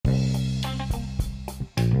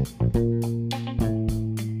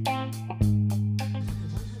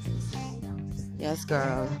Yes,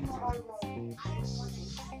 girl.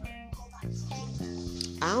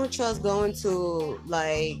 I don't trust going to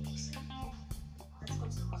like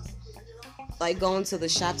going to the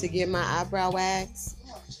shop to get my eyebrow wax.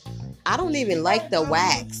 I don't even like the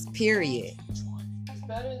wax, period. It's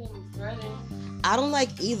better than threading. I don't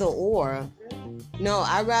like either or. No,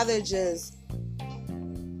 I'd rather just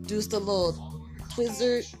do the little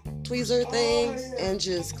tweezer things and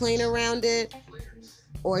just clean around it,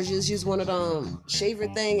 or just use one of them shaver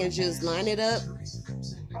thing and just line it up.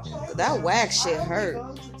 That wax shit hurt.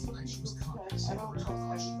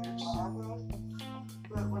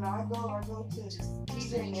 But when I go to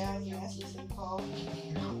TJ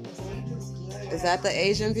Is that the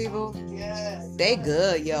Asian people? Yeah. They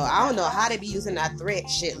good, yo. I don't know how they be using that thread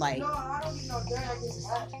shit like. No, I don't get no thread. I get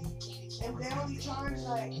wax. And they only charge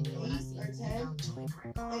like 8 or 10.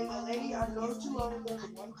 And the lady I go to, I only go to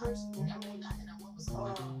one person.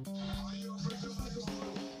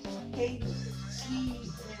 Katie, she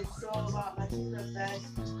is so about like she's the best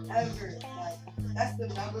ever. Like that's the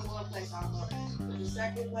number one place I go. But the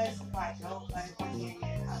second place, if I don't, like if I can't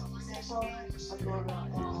get out of the same phone, I go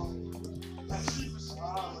to like she's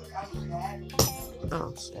I'm bad.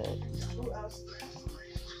 Oh shit. Who else?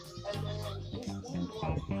 And then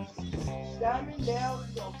Diamond Dale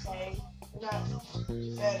is okay. Not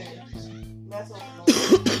better. That's what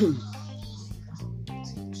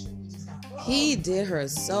He did her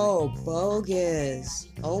so bogus.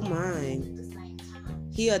 Oh my.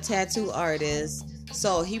 He a tattoo artist,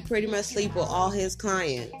 so he pretty much sleep with all his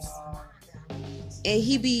clients. And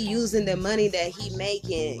he be using the money that he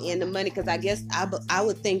making and the money, because I guess I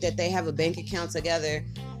would think that they have a bank account together.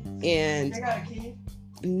 And they got a kid?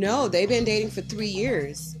 No, they've been dating for 3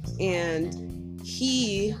 years. And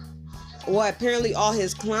apparently all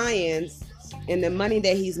his clients and the money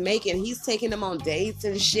that he's making, he's taking them on dates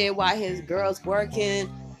and shit while his girl's working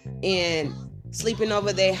and sleeping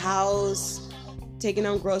over their house, taking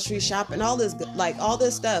them grocery shopping, all this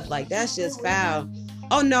stuff. Like, that's just foul.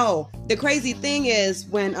 Oh no, the crazy thing is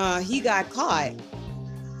when he got caught,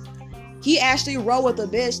 he actually rode with a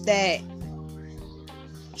bitch that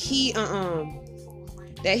he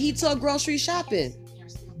took grocery shopping.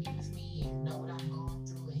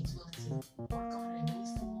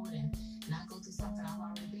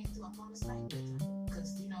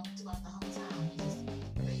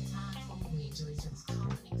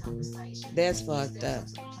 That's fucked up.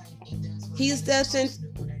 He's destined.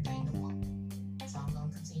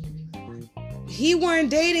 He weren't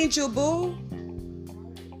dating you, boo.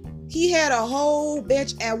 He had a whole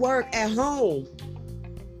bitch at work, at home.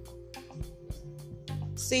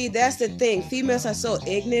 See, that's the thing. Females are so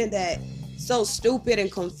ignorant, that so stupid and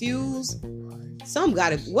confused.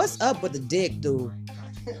 What's up with the dick, dude?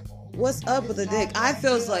 What's up with the dick? I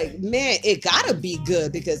feels like, man, it gotta be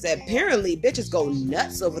good, because apparently bitches go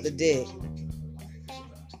nuts over the dick.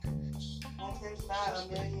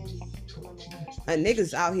 A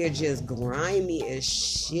niggas out here just grimy as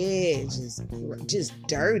shit, just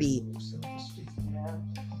dirty.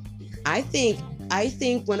 I think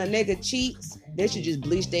when a nigga cheats, they should just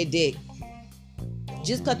bleach their dick.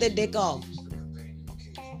 Just cut their dick off,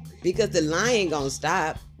 because the lying ain't gonna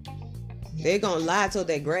stop. They're gonna lie till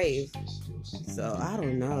their grave. So I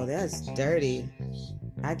don't know. That's dirty.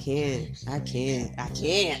 I can't.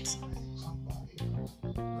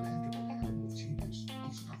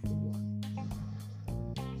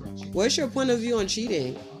 What's your point of view on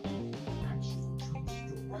cheating?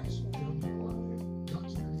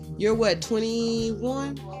 You're what,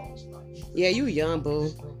 21? Yeah, you young,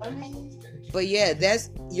 boo. But yeah,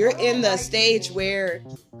 you're in the stage where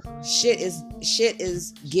shit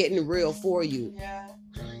is getting real for you. Yeah.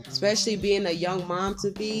 Especially being a young mom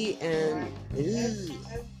to be, and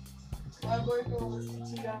my boyfriend was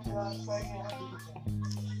cheating after I was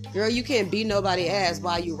pregnant. Girl, you can't beat nobody ass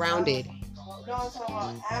while you rounded. No, I'm talking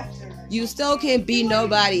about after. You still can't beat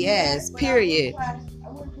nobody ass, period. I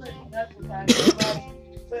wouldn't put nothing past nobody,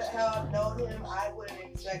 but how I've known him, I wouldn't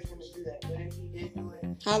expect him to do that. But if he did do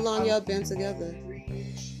it. How long y'all been together? 3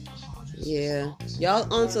 years. Yeah. Y'all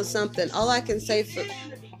onto something. All I can say for... In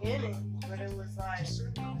the beginning, but it was like,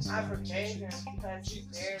 I forgave him because he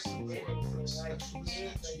barely did it. Like, he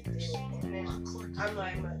did, but he did. And then I'm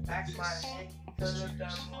like, back of my head, could have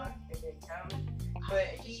done more and didn't tell me. But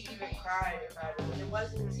he even cried about it. It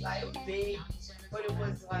wasn't like big, but it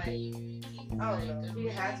was like, I don't know. He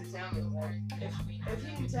didn't have to tell me. Like, if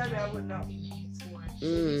he didn't tell me, I wouldn't know.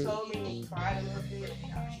 He told me and he cried a little bit.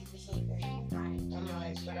 And I was okay. I'm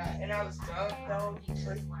like, and I was drunk though. He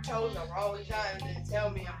chose the wrong time to tell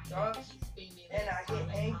me I'm drunk. And I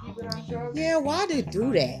get angry when I'm drunk. Yeah, why they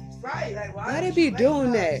do that? Right, like why they be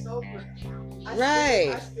doing that?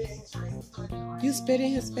 Right. You spit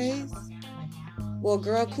in his face? Well,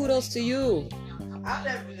 girl, kudos to you. I'll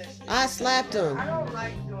never do that shit. I slapped him. I don't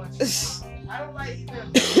like doing shit. I don't like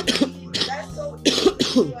even. That's so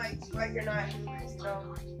easy. Like you're not human, you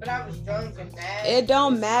know. But I was drunk and mad. It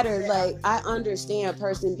don't matter. Like, I understand a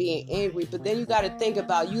person being angry, but then you got to think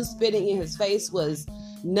about you spitting in his face was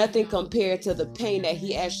nothing compared to the pain that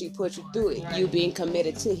he actually put you through it. Right. You being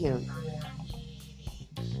committed to him.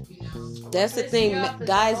 That's the thing,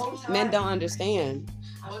 guys. Men don't understand.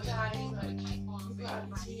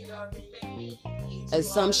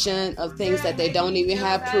 Assumption of things that they don't even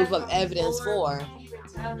have proof of evidence for.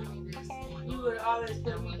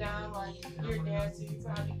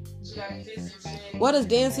 What does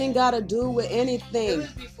dancing got to do with anything?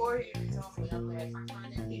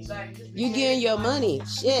 You getting your money,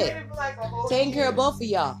 shit. Taking care of both of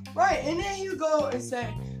y'all. Right, and then you go and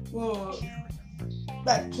say, well,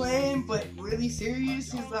 like playing but really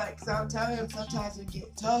serious. He's like, cause I'm telling him sometimes it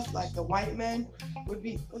get tough. Like the white men would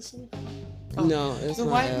be, no, it's the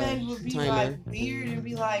not white men would be timer. like weird and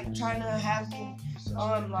be like trying to have me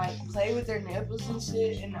like play with their nipples and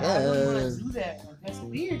shit, and I wouldn't want to do that. Like, that's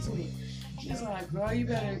weird to me. She's like, girl, you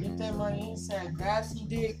better get that money inside, grab some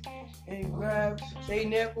dick and grab their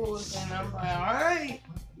nipples, and I'm like, all right.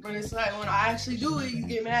 But it's like when I actually do it, you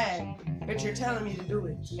get mad that you're telling me to do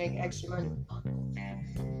it to make extra money.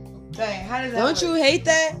 Dang, how does that Don't you hate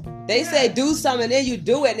that? They say do something and then you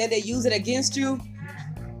do it and then they use it against you.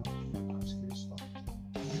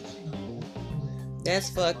 That's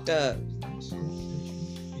fucked up.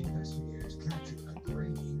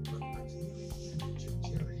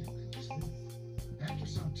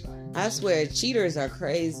 I swear, cheaters are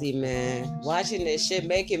crazy, man. Watching this shit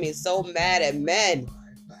making me so mad at men.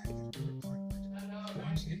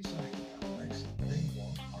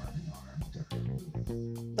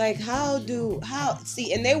 Like,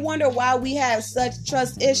 see, and they wonder why we have such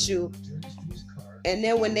trust issue. And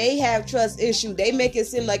then when they have trust issue, they make it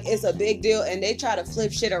seem like it's a big deal and they try to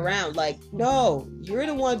flip shit around. Like, no, you're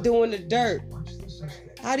the one doing the dirt.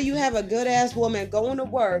 How do you have a good ass woman going to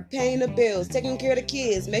work, paying the bills, taking care of the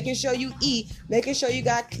kids, making sure you eat, making sure you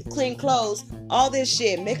got clean clothes, all this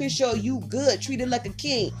shit, making sure you good, treated like a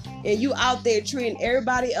king, and you out there treating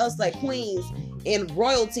everybody else like queens and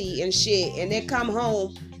royalty and shit, and then come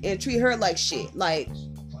home and treat her like shit? Like,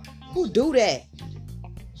 who do that?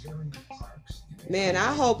 Man,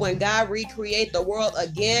 I hope when God recreate the world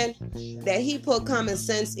again, that he put common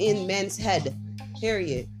sense in men's head.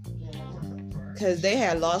 Period. Because they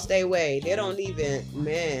had lost their way. They don't even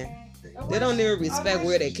respect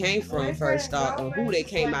where they came from first off, or who they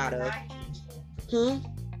came out of. His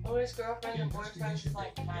girlfriend and boyfriend is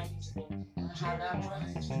like 90s. How that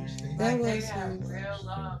was. That was real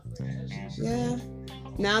love. Yeah.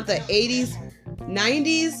 Now the 80s,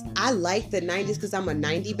 90s, I like the 90s because I'm a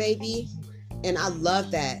 90 baby. And I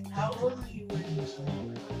love that. How old were you when you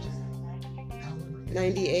were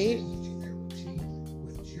 98?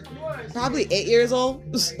 Probably 8 years old.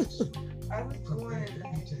 I was born.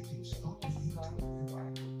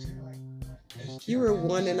 You were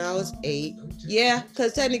 1 and I was 8. Yeah,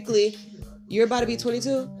 because technically, you're about to be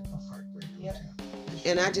 22? Yep.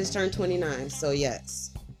 And I just turned 29, so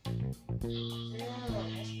yes.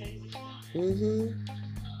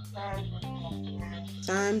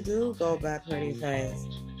 Time do go by pretty fast.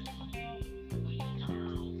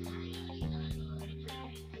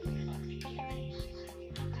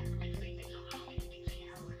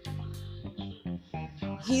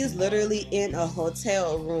 He's literally in a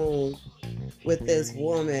hotel room with this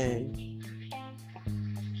woman.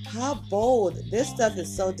 How bold. This stuff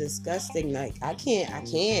is so disgusting. Like, I can't.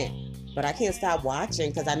 But I can't stop watching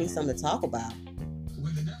because I need something to talk about.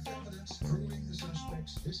 With enough evidence proving the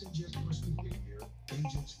suspect's disingenuous behavior,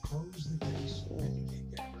 agents closed the case.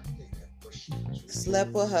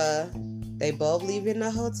 Slept with her. They both leaving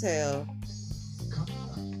the hotel.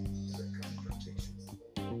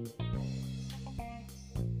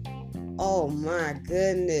 Oh my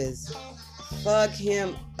goodness. Fuck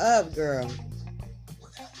him up, girl.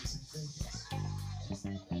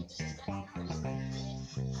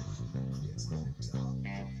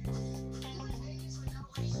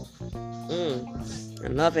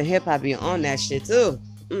 And Love and Hip Hop be on that shit too.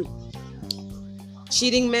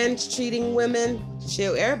 Cheating men, cheating women.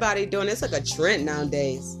 Shit, everybody doing it. It's like a trend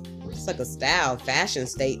nowadays. It's like a style, fashion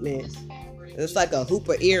statement. It's like a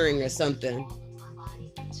hooper earring or something.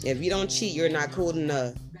 If you don't cheat, you're not cool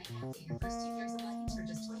enough.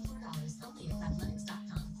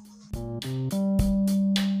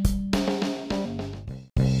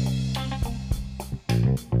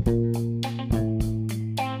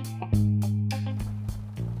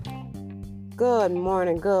 Good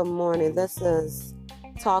morning. This is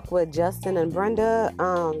Talk with Justin and Brenda.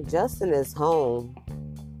 Justin is home,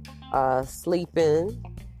 sleeping.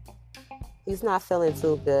 He's not feeling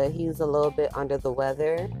too good. He's a little bit under the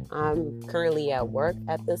weather. I'm currently at work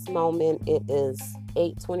at this moment. It is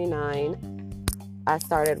 8:29. I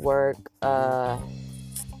started work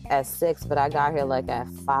at 6, but I got here like at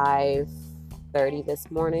 5:30 this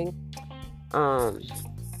morning.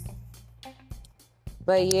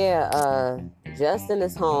 But yeah, Justin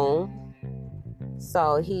is home,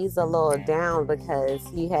 so he's a little down because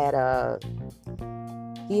he got a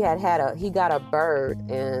bird,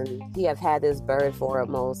 and he have had this bird for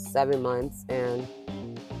almost 7 months, and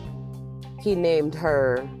he named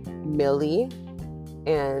her Millie,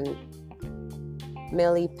 and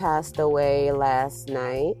Millie passed away last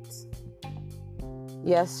night.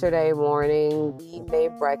 Yesterday morning, we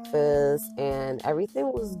made breakfast, and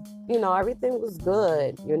everything was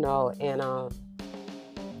good, and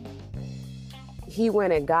he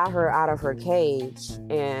went and got her out of her cage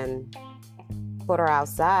and put her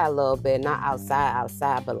outside a little bit, not outside,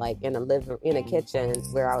 but like in a kitchen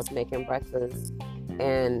where I was making breakfast,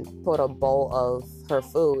 and put a bowl of her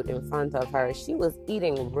food in front of her. She was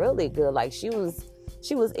eating really good, like she was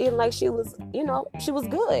eating like she was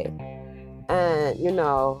good. And,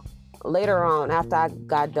 later on, after I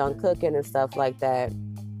got done cooking and stuff like that,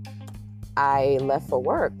 I left for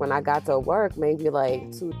work. When I got to work, maybe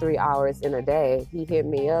like 2-3 hours in a day, he hit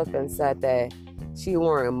me up and said that she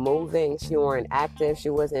weren't moving, she weren't active, she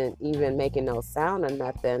wasn't even making no sound or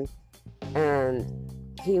nothing. And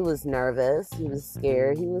he was nervous, he was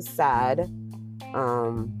scared, he was sad.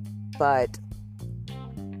 But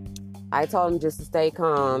I told him just to stay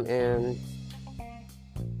calm and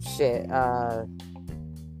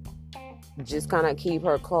just kind of keep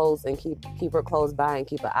her close and keep her close by and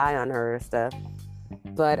keep an eye on her and stuff.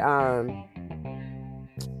 But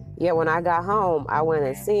when I got home, I went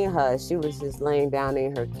and seen her. She was just laying down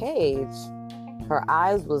in her cage. Her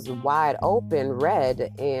eyes was wide open,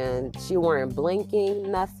 red, and she weren't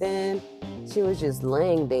blinking, nothing. She was just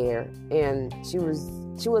laying there, and she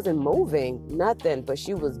wasn't moving, nothing, but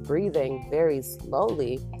she was breathing very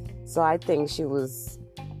slowly. So I think she was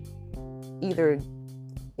either,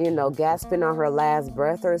 gasping on her last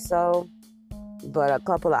breath or so. But a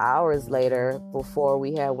couple of hours later, before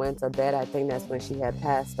we had went to bed, I think that's when she had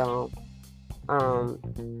passed on.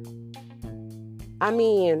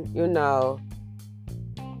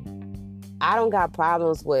 I don't got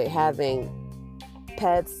problems with having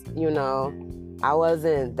pets, I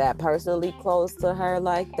wasn't that personally close to her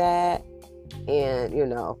like that. And,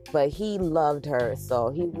 but he loved her, so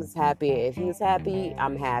he was happy. If he's happy,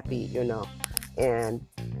 I'm happy, And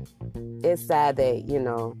it's sad that,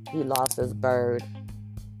 he lost his bird.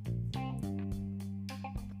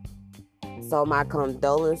 So my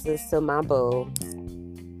condolences to my boo.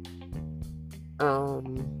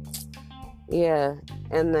 Yeah.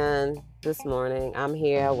 And then this morning, I'm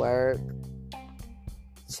here at work,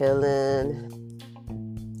 chilling.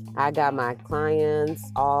 I got my clients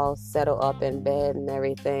all settled up in bed and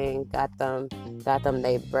everything. Got them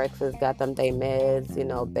their breakfast, got them their meds,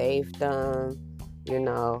 bathed them,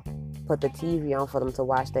 put the TV on for them to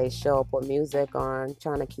watch their show, put music on,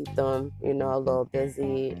 trying to keep them, a little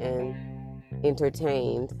busy and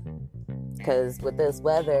entertained. Because with this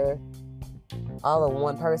weather, all of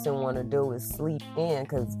one person want to do is sleep in,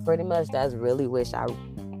 because pretty much that's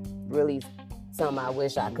something I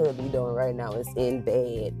wish I could be doing right now is in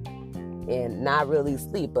bed and not really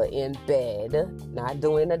sleep, but in bed, not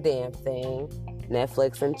doing a damn thing,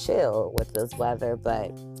 Netflix and chill with this weather.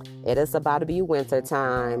 But it is about to be winter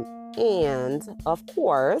time, and of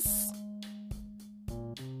course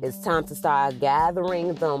it's time to start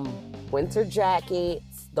gathering them winter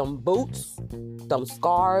jackets, them boots, them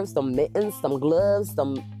scarves, them mittens, them gloves,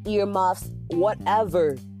 them earmuffs,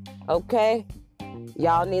 whatever. Okay?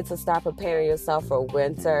 Y'all need to start preparing yourself for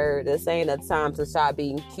winter. This ain't a time to start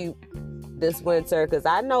being cute this winter, because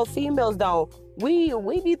I know females don't. We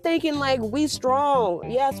be thinking like we strong.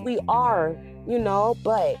 Yes, we are,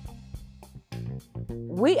 but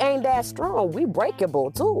we ain't that strong. We breakable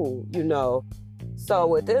too, So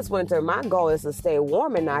with this winter, my goal is to stay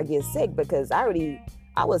warm and not get sick, because I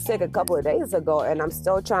was sick a couple of days ago and I'm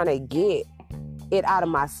still trying to get it out of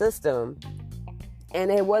my system.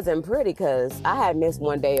 And it wasn't pretty because I had missed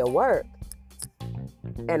one day of work.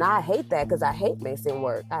 And I hate that because I hate missing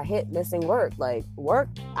work. I hate missing work. Like, work,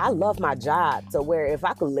 I love my job. So where if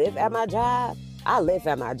I could live at my job, I live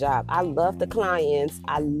at my job. I love the clients.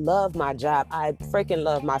 I love my job. I freaking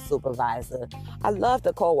love my supervisor. I love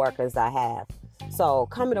the coworkers I have. So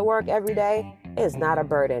coming to work every day is not a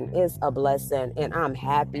burden. It's a blessing. And I'm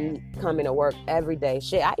happy coming to work every day.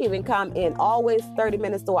 Shit, I even come in always 30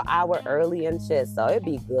 minutes to an hour early and shit. So it'd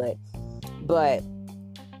be good. But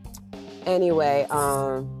anyway,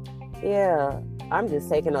 yeah, I'm just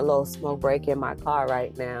taking a little smoke break in my car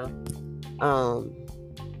right now. I'm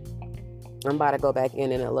about to go back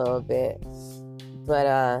in a little bit.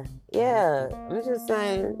 But, yeah, I'm just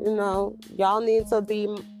saying, y'all need to be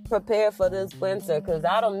prepared for this winter, because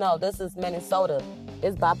I don't know, this is Minnesota.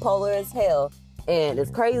 It's bipolar as hell. And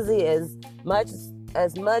it's crazy as much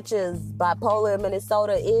as bipolar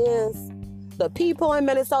Minnesota is, the people in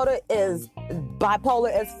Minnesota is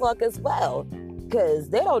bipolar as fuck as well, because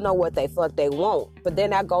they don't know what they fuck they want. But then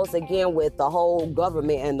that goes again with the whole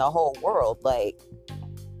government and the whole world. Like,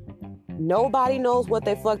 nobody knows what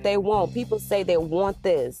they fuck they want. People say they want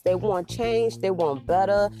this, they want change, they want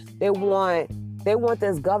better, they want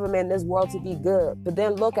this government, this world to be good. But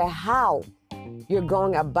then look at how you're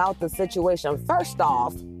going about the situation. First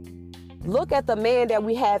off, look at the man that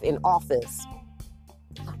we have in office.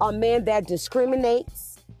 A man that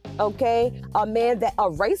discriminates, okay? A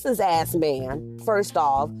racist ass man, first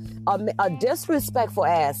off. A disrespectful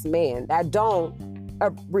ass man that don't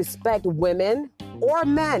respect women or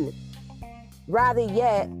men. Rather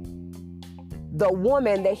yet, the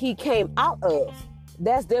woman that he came out of.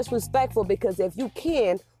 That's disrespectful, because if you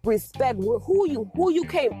can respect who you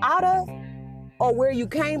came out of or where you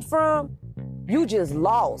came from, you just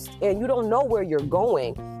lost and you don't know where you're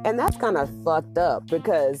going. And that's kind of fucked up,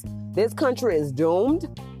 because this country is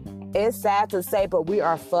doomed. It's sad to say, but we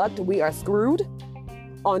are fucked. We are screwed.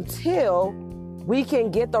 Until we can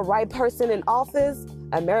get the right person in office,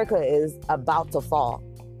 America is about to fall.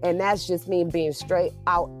 And that's just me being straight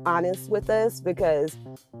out honest with this, because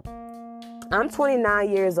I'm 29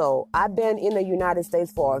 years old. I've been in the United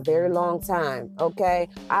States for a very long time, okay?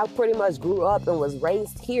 I pretty much grew up and was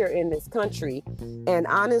raised here in this country. And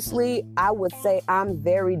honestly, I would say I'm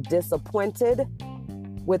very disappointed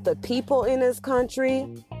with the people in this country,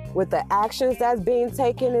 with the actions that's being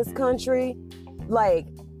taken in this country. Like,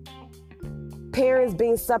 parents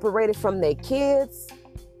being separated from their kids,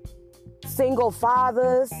 single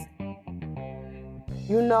fathers,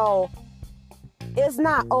 it's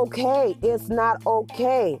not okay. It's not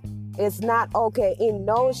okay. It's not okay. In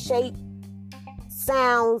no shape,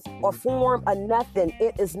 sounds, or form or nothing,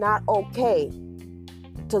 it is not okay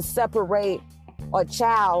to separate a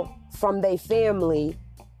child from their family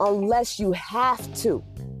unless you have to.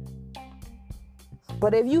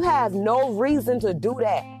 But if you have no reason to do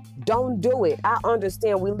that, don't do it. I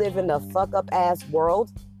understand we live in a fuck up ass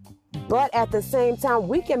world, but at the same time,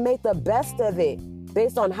 we can make the best of it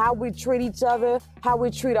based on how we treat each other, how we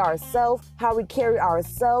treat ourselves, how we carry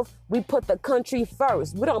ourselves. We put the country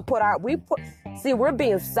first. We're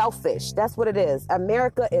being selfish. That's what it is.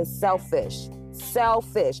 America is selfish.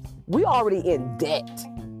 Selfish. We already in debt,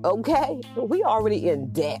 okay? We already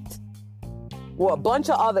in debt. Well, a bunch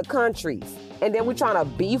of other countries. And then we're trying to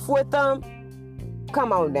beef with them?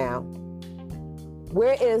 Come on now.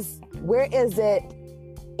 Where is it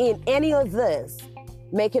in any of this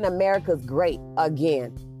making America great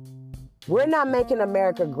again? We're not making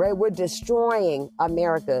America great. We're destroying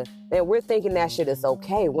America. And we're thinking that shit is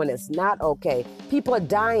okay when it's not okay. People are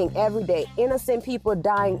dying every day. Innocent people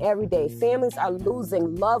dying every day. Families are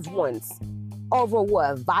losing loved ones over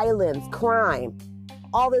what? Violence, crime,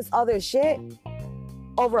 all this other shit.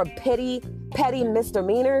 Over petty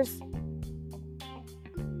misdemeanors.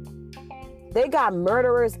 They got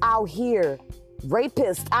murderers out here,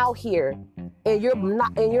 rapists out here. And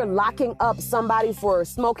you're locking up somebody for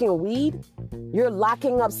smoking weed. You're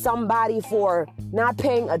locking up somebody for not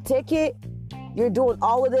paying a ticket. You're doing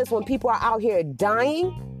all of this when people are out here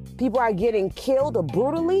dying. People are getting killed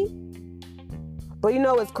brutally. But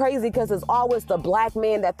it's crazy because it's always the black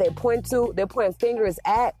man that they're pointing fingers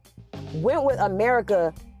at. When would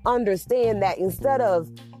America understand that instead of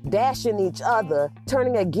dashing each other,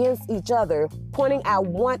 turning against each other, pointing at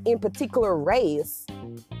one in particular race,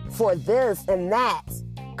 for this and that,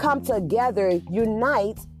 come together,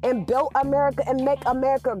 unite, and build America and make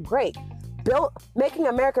America great. Making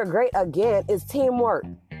America great again is teamwork.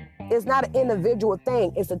 It's not an individual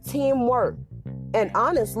thing. It's a teamwork. And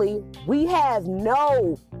honestly, we have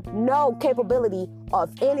no capability of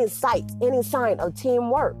any sign of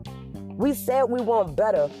teamwork. We said we want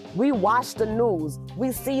better. We watch the news.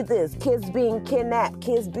 We see this. Kids being kidnapped,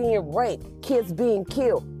 kids being raped, kids being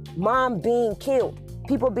killed, mom being killed,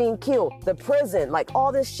 people being killed, the prison, like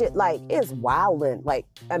all this shit, like it's wilding. Like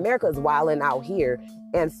America's wilding out here.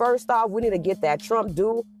 And first off, we need to get that Trump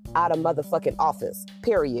dude out of motherfucking office,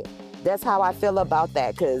 period. That's how I feel about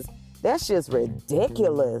that, because that's just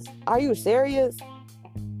ridiculous. Are you serious?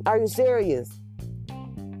 Are you serious?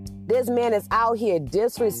 This man is out here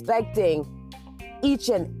disrespecting each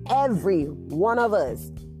and every one of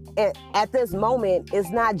us. And at this moment, it's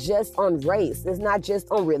not just on race. It's not just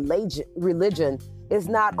on religion. It's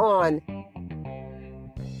not on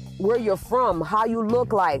where you're from, how you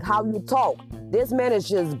look like, how you talk. This man is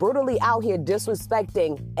just brutally out here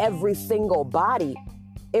disrespecting every single body.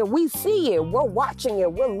 And we see it, we're watching it,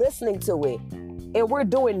 we're listening to it, and we're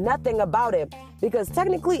doing nothing about it. Because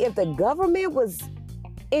technically, if the government was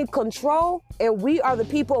in control and we are the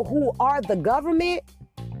people who are the government,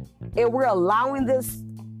 and we're allowing this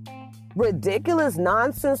ridiculous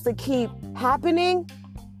nonsense to keep happening,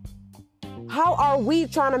 how are we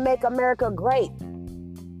trying to make America great?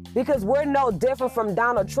 Because we're no different from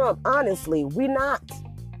Donald Trump. Honestly, we're not.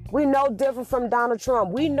 We're no different from Donald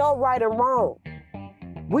Trump. We know right and wrong.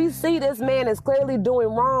 We see this man is clearly doing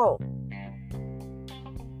wrong.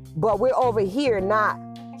 But we're over here not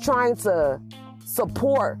trying to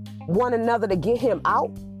support one another to get him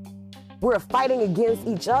out. We're fighting against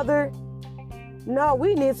each other. No,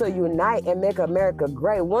 we need to unite and make America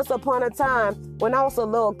great. Once upon a time, when I was a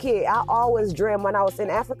little kid, I always dreamed, when I was in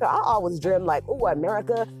Africa, I always dreamed like, oh,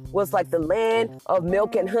 America was like the land of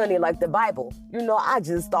milk and honey, like the Bible. You know, I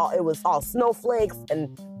just thought it was all snowflakes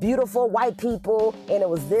and beautiful white people, and it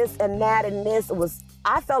was this and that and this.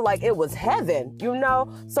 I felt like it was heaven, you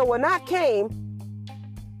know? So when I came,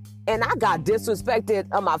 and I got disrespected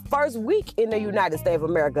on my first week in the United States of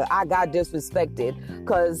America, I got disrespected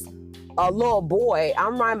because a little boy,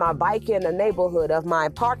 I'm riding my bike in the neighborhood of my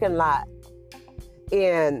parking lot,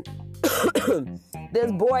 and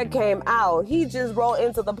this boy came out. He just rolled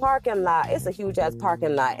into the parking lot. It's a huge ass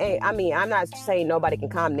parking lot. Hey, I mean, I'm not saying nobody can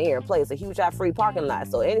come near and play. It's a huge ass free parking lot.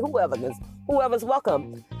 So whoever's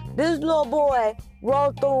welcome. This little boy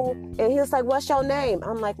rolled through, and he was like, "What's your name?"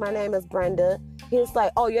 I'm like, "My name is Brenda." He was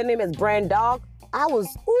like, "Oh, your name is Brandog?" I was,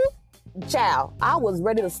 child, I was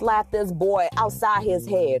ready to slap this boy outside his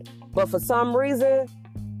head. But for some reason,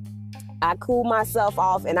 I cooled myself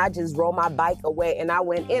off and I just rolled my bike away, and I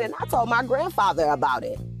went in and I told my grandfather about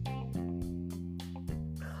it.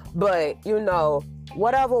 But, you know,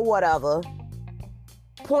 whatever.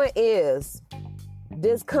 Point is,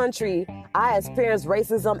 this country, I experienced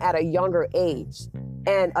racism at a younger age.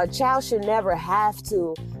 And a child should never have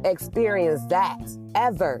to experience that,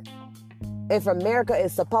 ever. If America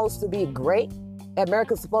is supposed to be great,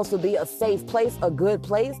 America's supposed to be a safe place, a good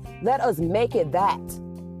place, let us make it that.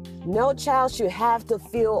 No child should have to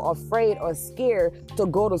feel afraid or scared to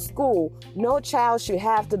go to school. No child should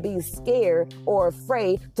have to be scared or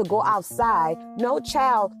afraid to go outside. No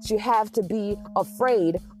child should have to be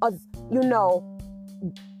afraid of,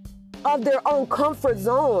 of their own comfort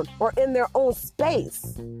zone or in their own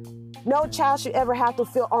space. No child should ever have to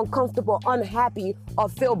feel uncomfortable, unhappy, or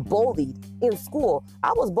feel bullied in school.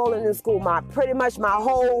 I was bullied in school pretty much my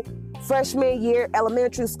whole freshman year,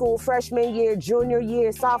 elementary school, freshman year, junior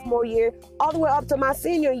year, sophomore year, all the way up to my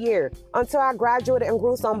senior year, until I graduated and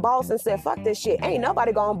grew some balls and said, fuck this shit. Ain't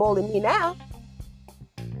nobody gonna bully me now.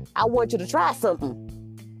 I want you to try something.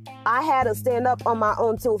 I had to stand up on my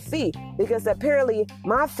own 2 feet, because apparently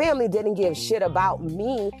my family didn't give shit about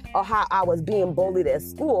me or how I was being bullied at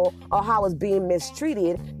school or how I was being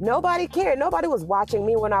mistreated. Nobody cared. Nobody was watching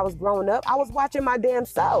me when I was growing up. I was watching my damn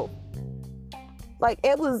self. Like,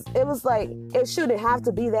 it was like, it shouldn't have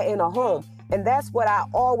to be that in a home. And that's what I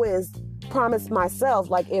always promised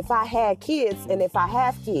myself. Like, if I had kids and if I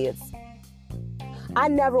have kids, I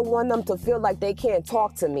never want them to feel like they can't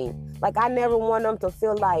talk to me. Like, I never want them to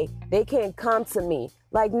feel like they can't come to me.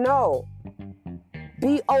 Like, no.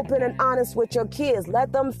 Be open and honest with your kids.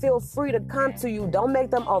 Let them feel free to come to you. Don't make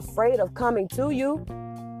them afraid of coming to you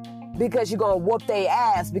because you're going to whoop their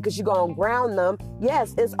ass, because you're going to ground them.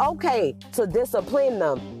 Yes, it's okay to discipline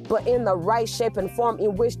them, but in the right shape and form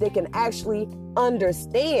in which they can actually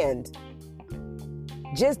understand.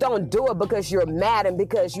 Just don't do it because you're mad and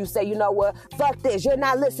because you say, you know what, fuck this, you're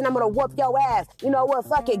not listening, I'm going to whoop your ass. You know what,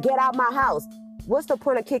 fuck it, get out my house. What's the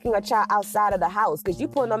point of kicking a child outside of the house? Because you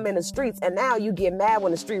put them in the streets and now you get mad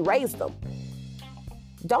when the street raised them.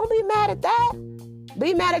 Don't be mad at that.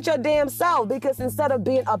 Be mad at your damn self, because instead of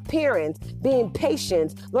being a parent, being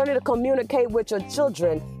patient, learning to communicate with your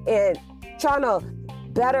children and trying to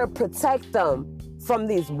better protect them from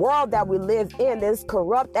this world that we live in, this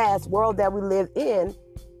corrupt ass world that we live in,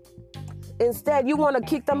 instead you want to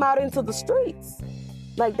kick them out into the streets.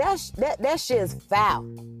 Like that shit is foul.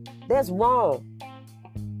 That's wrong.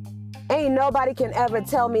 Ain't nobody can ever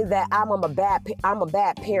tell me that I'm a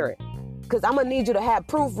bad parent, because I'm gonna need you to have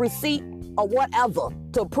proof, receipt, or whatever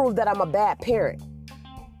to prove that I'm a bad parent.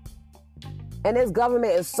 And this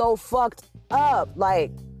government is so fucked up.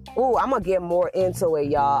 Like, ooh, I'm gonna get more into it,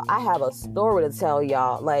 y'all. I have a story to tell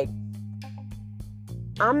y'all. Like,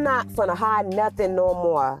 I'm not gonna hide nothing no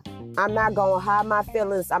more. I'm not gonna hide my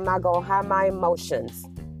feelings. I'm not gonna hide my emotions.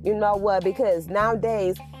 You know what? Because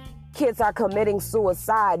nowadays, kids are committing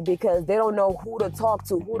suicide because they don't know who to talk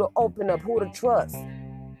to, who to open up, who to trust.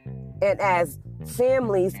 And as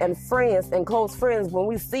families and friends and close friends, when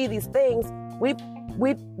we see these things,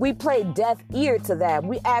 we play deaf ear to that.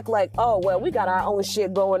 We act like, oh, well, we got our own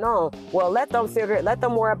shit going on. Well, let them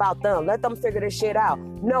worry about them. Let them figure this shit out.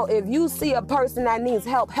 No, if you see a person that needs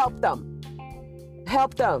help, help them.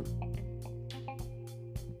 Help them.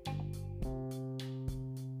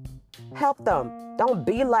 Help them. Don't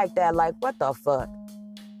be like that. Like, what the fuck?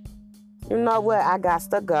 You know what? I got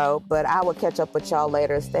to go, but I will catch up with y'all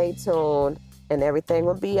later. Stay tuned, and everything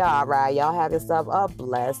will be all right. Y'all have yourself a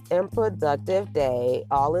blessed and productive day.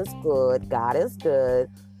 All is good. God is good.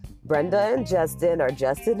 Brenda and Justin, or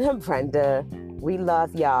Justin and Brenda, we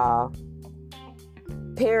love y'all.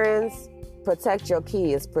 Parents, protect your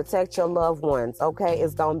kids. Protect your loved ones, okay?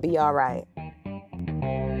 It's going to be all right.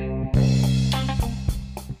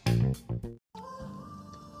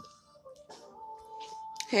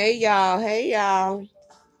 Hey y'all.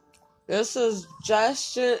 This is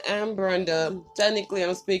Justin and Brenda. Technically,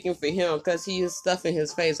 I'm speaking for him because he is stuffing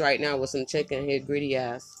his face right now with some chicken, his greedy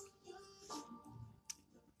ass.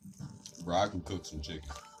 Bro, I can cook some chicken.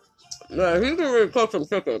 No, he can really cook some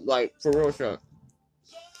chicken, like, for real shit.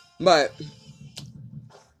 But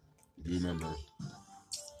You remember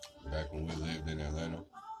back when we lived in Atlanta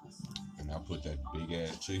and I put that big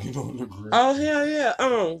ass chicken on the grill? oh hell yeah.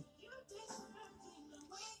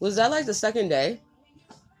 Was that like the second day?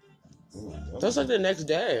 That's like the next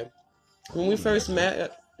day. When we first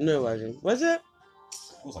met. No, it wasn't. Was it?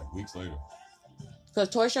 It was like weeks later. Because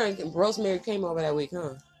Torsha and Rosemary came over that week,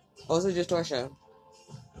 huh? Or was it just Torsha? It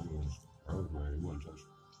was Rosemary. It wasn't Torsha.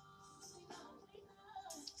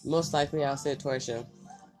 Most likely I'll say Torsha.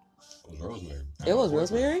 It was Rosemary. It was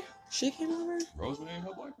Rosemary? She came over? Rosemary and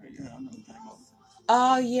her boyfriend? Yeah, I know who came over.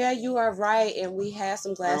 Oh, yeah, you are right. And we had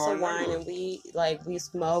some glass of wine and we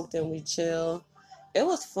smoked and we chilled. It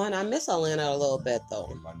was fun. I miss Atlanta a little bit, though.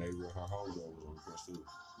 And my neighbor, her house over there, too.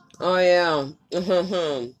 Oh, yeah.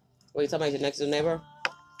 What, you talking about your next door neighbor?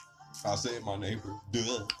 I said my neighbor.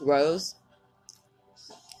 Duh. Rose.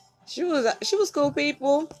 She was cool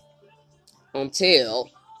people. Until.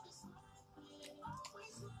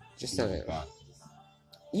 Just saying.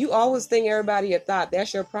 You always think everybody a thought.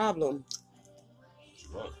 That's your problem.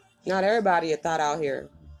 Not everybody a thought out here.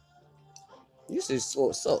 You just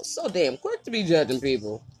so damn quick to be judging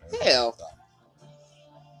people. Hell.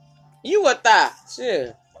 You a thought.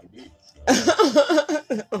 Shit.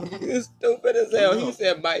 You stupid as hell. He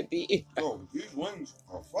said might be. Bro, these wings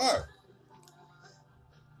are fire.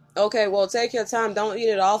 Okay, well, take your time. Don't eat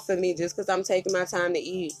it all for me just because I'm taking my time to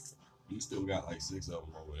eat. You still got like 6 of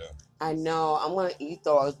them over there. I know. I'm going to eat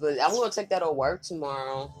those, but I'm going to take that to work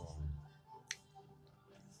tomorrow.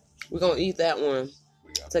 We're going to eat that one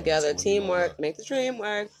together. Teamwork. Make the dream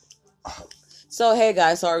work. So, hey,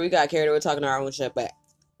 guys. Sorry, we got carried away talking our own shit back.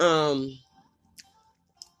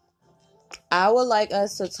 I would like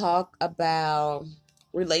us to talk about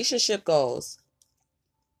relationship goals.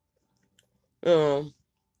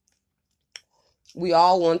 We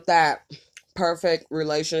all want that perfect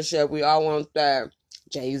relationship. We all want that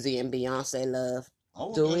Jay-Z and Beyonce love.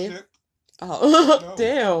 Do we? Shit. Oh, no.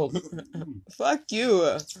 Damn. Fuck you.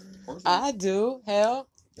 Personally, I do. Hell.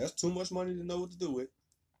 That's too much money to know what to do with.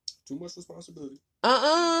 Too much responsibility.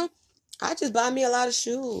 I just buy me a lot of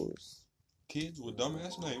shoes. Kids with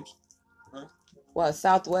dumbass names. Right? What,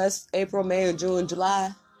 Southwest, April, May, and June,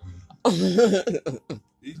 July?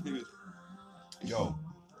 These niggas. Yo.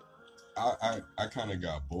 I kind of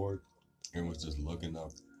got bored and was just looking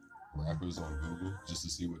up rappers on Google just to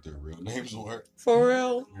see what their real names were. For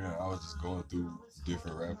real? Yeah, I was just going through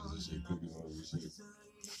different rappers and shit, clicking on this shit.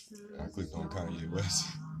 I clicked on Kanye West,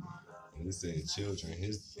 and it said children.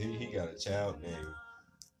 He got a child named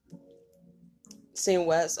St.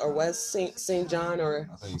 West or West St. John or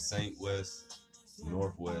I think St. West,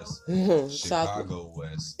 Northwest, South. Chicago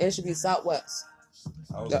West. It should be Southwest.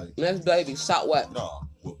 I was The like, next baby, Southwest. no.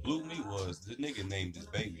 What blew me was the nigga named his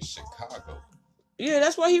baby Chicago. Yeah,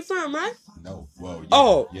 that's where he from, right? No, well, yeah.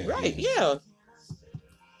 Oh, yeah, right, yeah. yeah.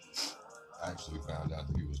 I actually found out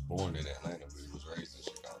that he was born in Atlanta, but he was raised in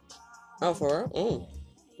Chicago. Oh, for real? Mm.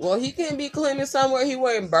 Well, he can't be claiming somewhere he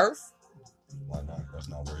wasn't birth. Why not? That's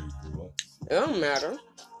not where he grew up. It don't matter.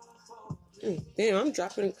 Damn, I'm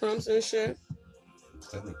dropping crumbs and shit.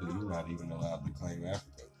 Technically, you're not even allowed to claim Africa.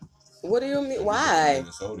 What do you mean? You've Why? been in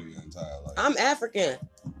Minnesota your entire life. I'm African.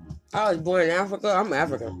 I was born in Africa. I'm You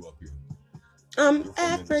African. grew up here. I'm You're from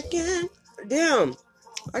African. Damn.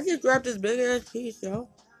 I just grabbed this big ass piece, yo.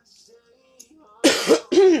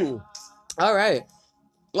 All right.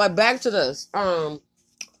 Like back to this.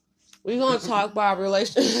 We gonna talk about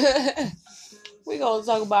we gonna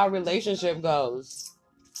talk about relationship goals.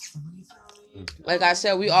 Like I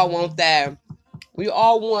said, we all want that. We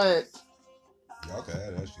all want. Y'all can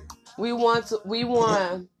have that shit. We want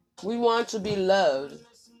to be loved.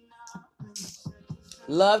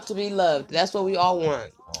 Love to be loved. That's what we all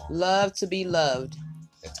want. Oh, Love to be loved.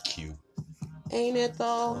 that's cute. Ain't it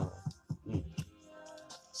though? Mm.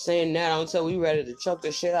 Saying that until we ready to choke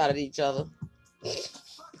the shit out of each other.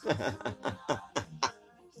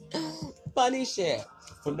 Funny shit.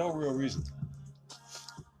 For no real reason.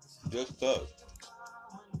 Just does.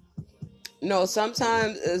 No,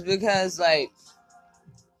 sometimes it's because like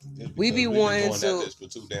It's we because be we've been wanting going to- at this for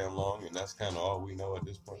too damn long, and that's kind of all we know at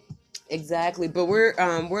this point. exactly, but we're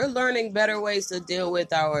learning better ways to deal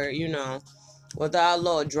with our with our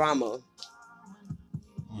little drama.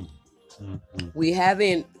 We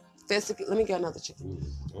haven't physically. Let me get another chicken.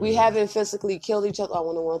 We haven't physically killed each other. I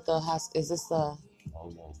want the house. Is this the? I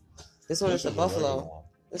don't know. This one is the a regular buffalo. one.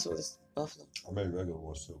 This one is buffalo. I made regular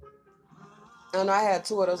ones too. And I had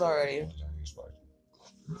 2 of those already. That ain't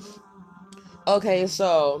spicy. Okay,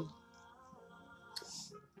 so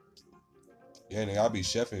Yeah, nigga, I be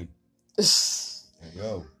chefing. And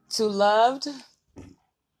yo, to loved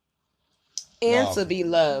and Nah. to be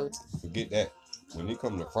loved. forget that. When it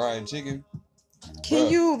come to frying chicken, Can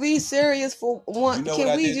bruh, you be serious for one? You know Can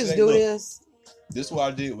what I we did just today? do Look. this? This is what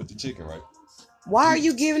I did with the chicken, right? Why are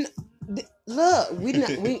you giving? Look, we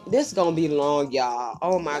this gonna be long, y'all.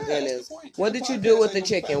 Oh my Yeah, goodness. that's the point. What This did you podcast do with ain't the gonna be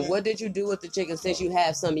chicken? fat. What did you do with the chicken? Since you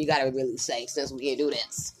have some, you gotta really say. Since we can do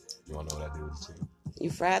this, You wanna know what I did with the chicken? you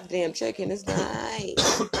fried the damn chicken. It's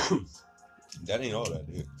nice. That ain't all I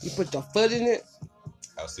did. You put the foot in it.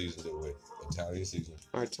 I seasoned it with Italian seasoning,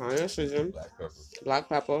 Italian season, black pepper, black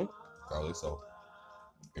pepper, garlic salt,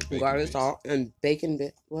 and bacon garlic bits, salt, and bacon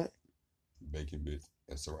bit. What? bacon bits,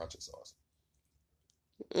 and sriracha sauce.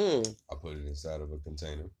 Mm. I put it inside of a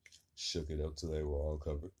container, shook it up till they were all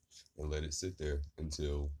covered, and let it sit there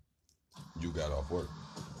until you got off work.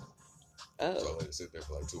 So I Oh. let it sit there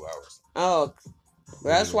for like 2 hours. Oh.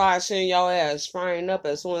 That's Yeah. why I seen your ass frying up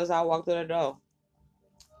as soon as I walked through the door.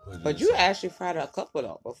 Put it But in you some- actually fried a couple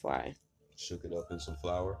though before I. shook it up in some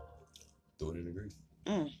flour, threw it in the grease.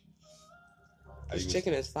 Mm. I This even-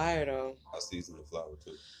 chicken is fire though. I seasoned the flour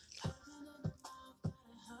too.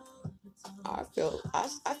 I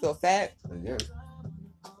feel fat, And yeah,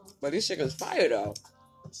 but this chicken's fire though.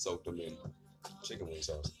 soaked them in chicken wing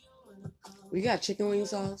sauce. We got chicken wing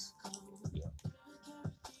sauce.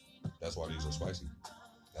 That's why these are spicy.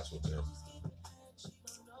 That's what they're.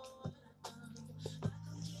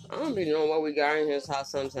 I don't be knowing what we got in his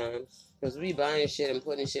house sometimes. Because we buying shit and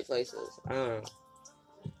putting shit places. I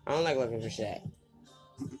don't like looking for shit.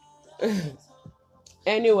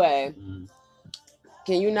 Anyway,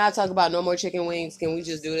 can you not talk about no more chicken wings? Can we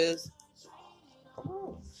just do this? Come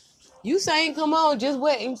on. You saying come on, just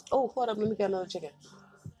wait. Oh, hold up, let me get another chicken.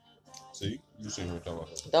 See, you seen her talking about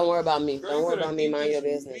that. Don't worry about me. Girl, Don't you worry better about me. eat Mind this your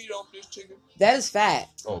business. meat off this chicken. That is fat.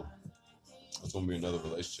 Oh, it's gonna be another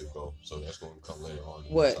relationship goal, so that's gonna come later on.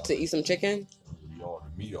 What, to eat some chicken? You all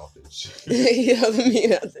the meat off this chicken. You have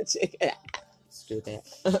meat out the chicken. Stupid.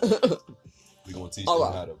 We gonna teach Oh,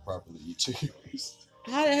 them wow. how to properly eat chicken wings.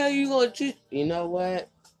 How the hell you gonna treat? You know what?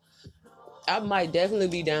 I might definitely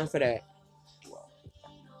be down for that.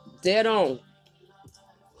 Dead on.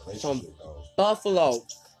 Relationship goals. Buffalo.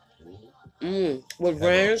 With Have a-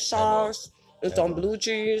 ranch have a- sauce and have some a- blue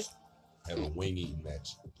cheese. Have a wing eating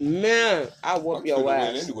match. Man, I whoop I'm your finna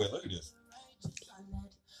win ass. anyway. Look at this.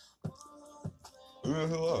 Who the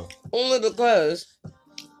hell are? Only because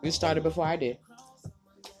you started before I did.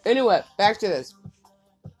 Anyway, back to this.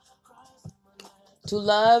 To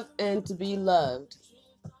love and to be loved.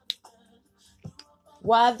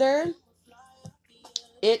 Whether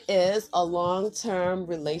It is a long-term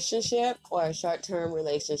relationship or a short-term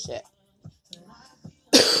relationship.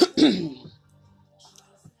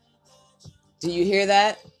 Do you hear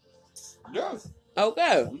that? Yeah.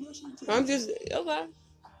 Okay. I'm listening to I'm you.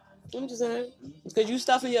 just saying. Because you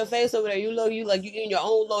stuffing your face over there. You look you like you in your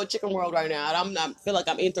own little chicken world right now. And I'm not feel like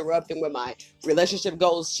I'm interrupting with my relationship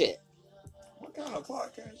goals shit. What kind of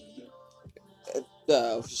podcast is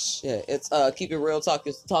this? Shit. It's keep it real, talk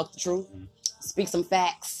the truth. Speak some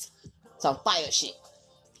facts. Some fire shit.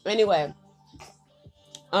 Anyway.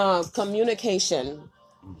 Communication.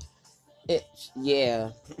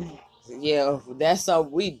 Yeah, that's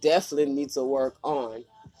something we definitely need to work on.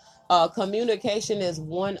 Communication is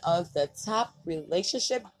one of the top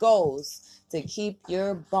relationship goals to keep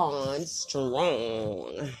your bond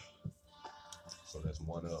strong. So that's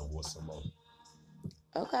one of what's some more.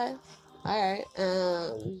 Okay, all right.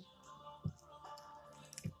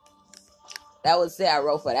 That was it. I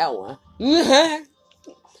wrote for that one.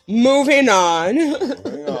 Moving on.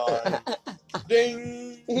 Moving on.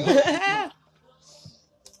 Ding.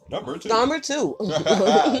 Number two.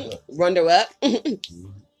 Runner up.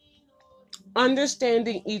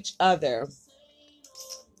 Understanding each other.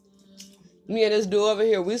 Me and this dude over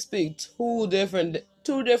here, we speak two different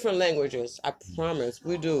languages. I promise,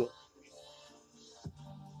 we do.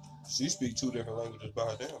 She speaks 2 different languages by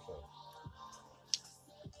her damn self.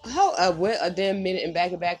 How I went a damn minute and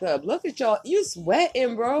back up. Look at y'all, you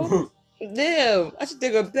sweating, bro. Damn, I should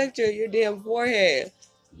take a picture of your damn forehead.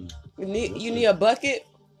 You need a bucket.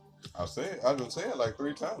 I've been saying it like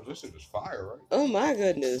 3 times. This shit is fire, right? Oh my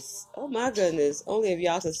goodness. Only if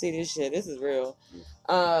y'all can see this shit. This is real.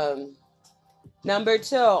 Number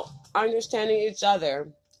 2, understanding each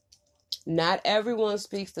other. Not everyone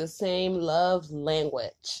speaks the same love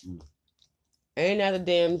language. Ain't that the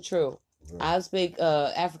damn true? I speak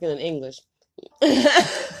African and English. When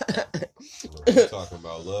we're talking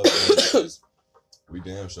about love languages, we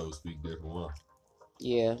damn sure speak different ones.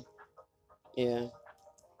 Yeah.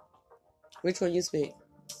 Which one you speak?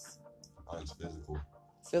 Mine's physical.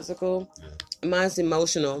 Physical? Yeah. Mine's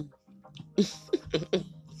emotional.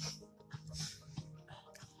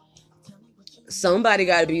 Somebody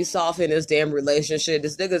got to be soft in this damn relationship.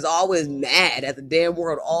 This nigga's always mad at the damn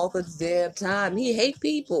world all the damn time. He hate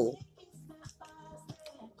people.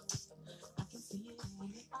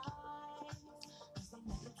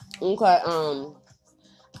 Okay,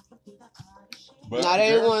 But not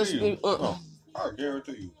everyone speak. I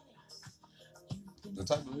guarantee you, the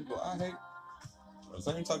type of people I hate are the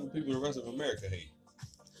same type of people the rest of America hate.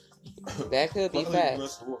 That could be Probably the facts.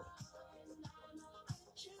 rest of the world.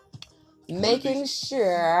 Making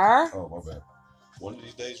sure. Oh, my bad. One of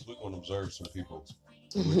these days, we're going to observe some people.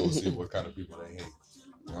 And we're going to see what kind of people they hate.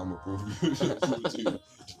 And I'm going to prove it to you. The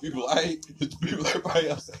people I hate, the people everybody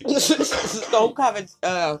else hates. Don't have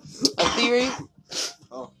a theory.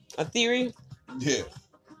 Oh. A theory? Yeah.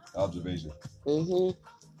 Observation. Mm-hmm.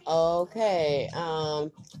 Okay.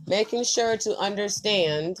 Making sure to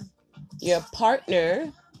understand your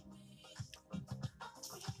partner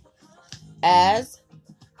as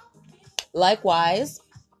likewise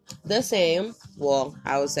the same. Well,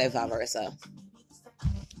 I would say vice versa.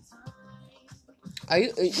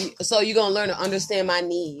 So you're gonna learn to understand my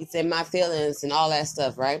needs and my feelings and all that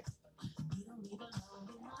stuff, right?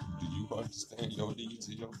 Do you understand your needs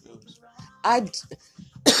and your feelings?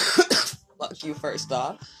 Fuck you first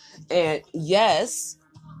off. And yes.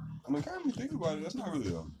 I mean, kind of think about it. That's not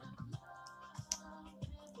really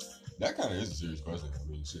that kind of is a serious question. I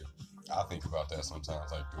mean, shit. I think about that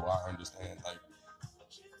sometimes. Like, do I understand, like,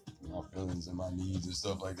 my feelings and my needs and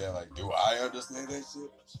stuff like that? Like, do I understand that shit?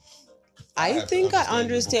 I think I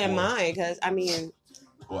understand mine, because, I mean...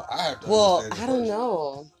 Well, I have to I don't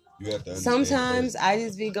know. You have to sometimes I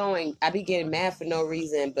just be getting mad for no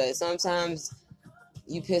reason, but sometimes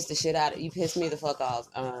you piss me the fuck off.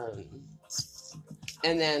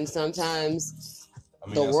 And then sometimes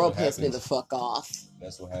the world pisses me the fuck off.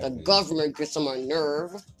 That's what happens. The government gets on my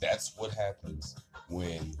nerve. That's what happens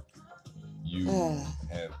when you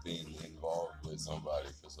have been involved with somebody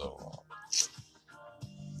for so long.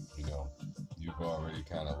 You know, you've already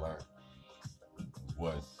kind of learned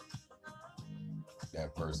what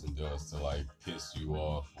that person does to, like, piss you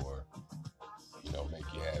off or, you know,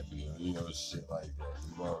 make you happy or, you know, shit like that.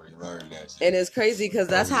 You've already learned that shit. And it's crazy because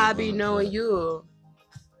that's how I be knowing you.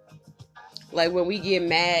 Like, when we get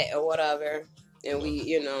mad or whatever, and we,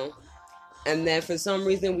 you know, and then for some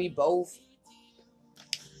reason we both,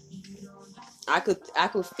 I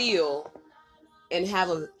could feel and have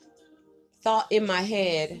a thought in my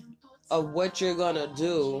head of what you're gonna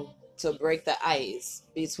do to break the ice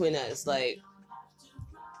between us. Like,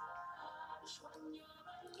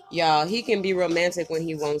 Y'all, he can be romantic when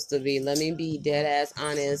he wants to be. Let me be dead ass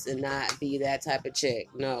honest and not be that type of chick.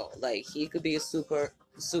 No, like he could be super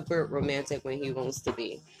romantic when he wants to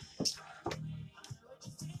be.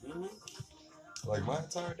 Like my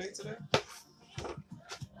entire day today,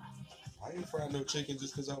 I didn't fry no chicken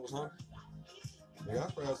just because I was hungry. Nigga,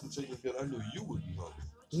 I fried some chicken because I knew you would be hungry.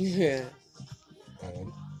 Yeah.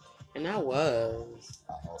 And I was.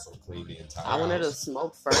 I also cleaned the entire I wanted to house.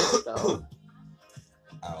 smoke first though.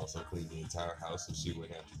 I also cleaned the entire house so she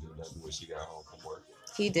wouldn't have to do nothing when she got home from work.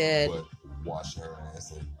 He did. But wash her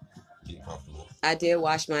ass and get comfortable. I did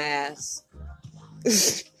wash my ass. 2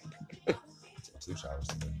 showers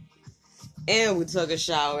today. And we took a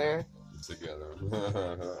shower. Together.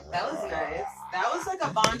 That was nice. That was like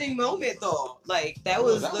a bonding moment though. Like that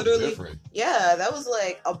was that literally was different. Yeah, that was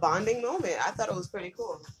like a bonding moment. I thought it was pretty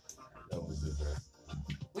cool. That was different.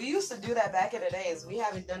 We used to do that back in the days. We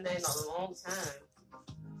haven't done that in a long time.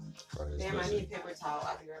 Damn, I need paper towel.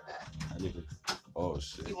 I'll be right back. Oh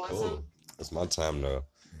shit. You want some? It's my time to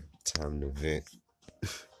vent.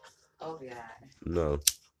 Oh yeah. No.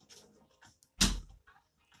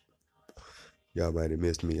 Y'all might have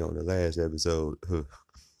missed me on the last episode,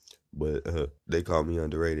 but they call me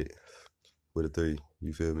underrated with a 3.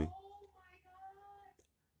 You feel me?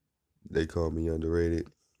 They call me underrated.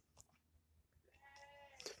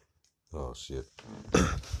 Oh shit!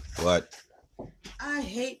 What? I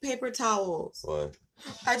hate paper towels. What?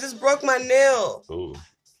 I just broke my nail. Ooh.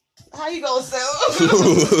 How you gonna sell?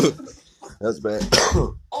 That's bad.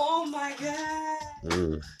 Oh my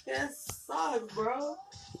god. That sucks, bro.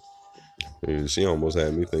 Yeah, she almost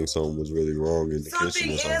had me think something was really wrong in the kitchen.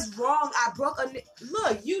 Something Or something. is wrong. I broke a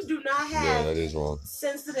look. You do not have Yeah, that is wrong.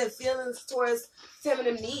 sensitive feelings towards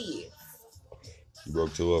feminine needs. You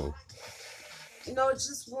broke 2 of them. No, it's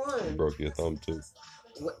just You one. broke your thumb too.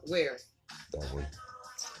 Where? That one.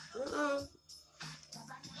 Uh-uh.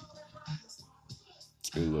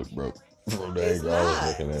 You look broke. From the It's angle I was not.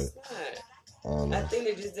 looking at it. It's not. I don't I know. think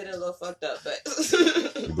they just did it a little fucked up, but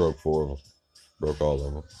You broke 4 of them. Broke all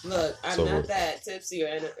of them. look, I'm So not what? that tipsy or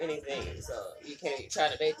anything, so you can't try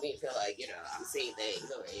to make me feel like, I'm seeing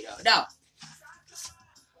things or, no.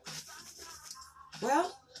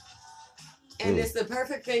 Well, and it's the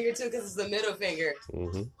perfect finger, too, because it's the middle finger.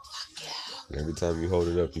 Mm-hmm. Every time you hold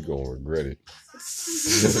it up, you're going to regret it.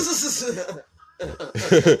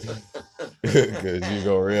 Because you're going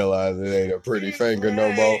to realize it ain't a pretty finger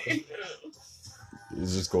no more.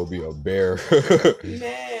 It's just going to be a bare, Man,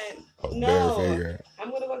 bare no. finger. I'm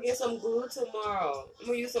going to go get some glue tomorrow. I'm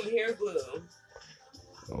going to use some hair glue.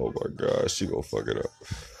 Oh my gosh, she going to fuck it up.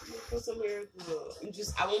 Put some hair glue.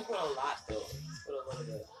 I won't put a lot, though. Just put a little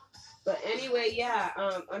bit. But anyway, yeah,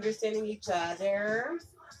 understanding each other.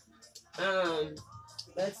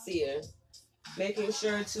 Let's see. Making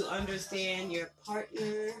sure to understand your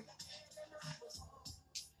partner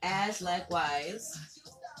as likewise.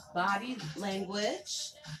 Body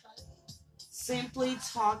language. Simply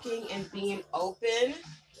talking and being open.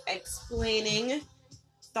 Explaining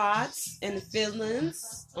thoughts and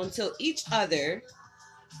feelings until each of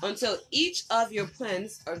your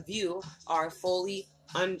plans or view are fully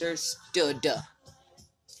understood.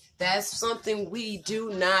 That's something we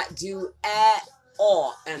do not do at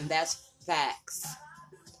all, and that's facts.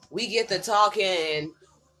 We get to talking,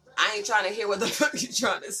 I ain't trying to hear what the fuck you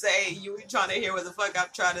trying to say. You ain't trying to hear what the fuck I'm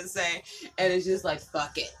trying to say, and it's just like,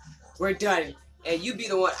 fuck it, we're done. And you be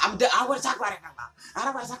the one, I'm done. I want to talk about it no more. I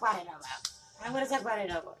don't want to talk about it no more. I don't want to talk about it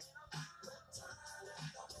no more.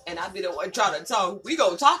 And I be the one trying to talk. We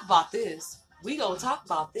gonna talk about this.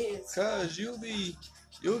 Cause you'll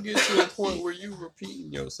get to a point where you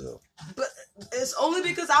repeating yourself. But it's only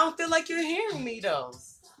because I don't feel like you're hearing me though.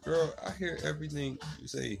 Girl, I hear everything you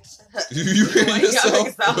say. You hear Why yourself? y'all make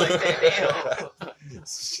it sound like that now?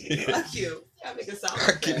 Shit. Fuck you. Y'all make it sound I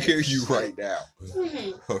like can that. hear you right now.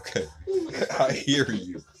 Mm-hmm. Okay. I hear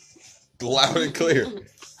you. Loud and clear.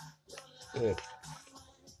 Yeah.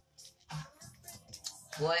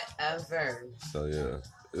 Whatever. So yeah,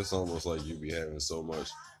 it's almost like you be having so much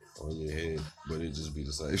on your head, but it just be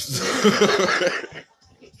the same.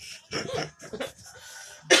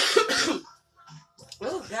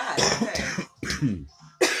 Oh God. Okay.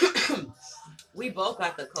 We both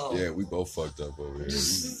got the cold. Yeah, we both fucked up over here. We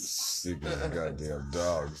sick as goddamn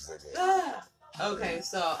dogs. Okay,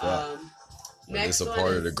 so But next it's a one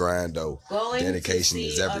part is of the grind though. going Dedication to see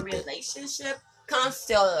is everything. a relationship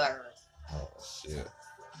counselor. Oh shit!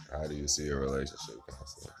 How do you see a relationship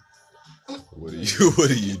counselor? What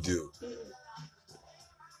do you do?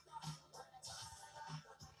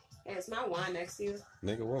 Hey, it's my wine next to you.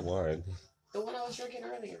 Nigga, what wine? The one I was drinking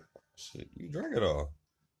earlier. Shit, you drank it all.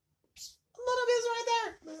 little bit's right there.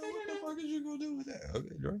 Man, what the fuck is you gonna do with that?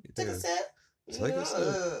 Okay, drink it. Take a then. sip. Take a sip.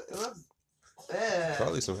 It looks bad.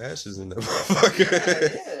 Probably some ashes in that Yeah, motherfucker.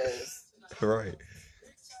 it is. Right.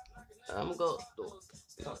 I'm gonna go.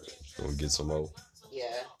 Gonna get some more.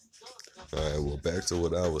 Yeah. Alright, well, back to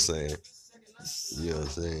what I was saying. You know what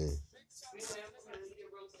I'm saying?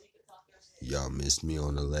 Y'all missed me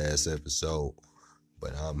on the last episode,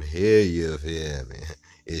 but I'm here, you feel me?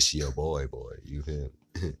 It's your boy. You feel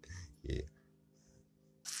me? Yeah.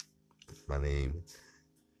 My name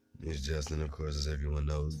is Justin, of course, as everyone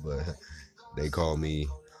knows, but they call me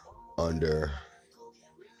Under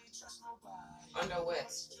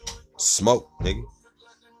West. Smoke, nigga.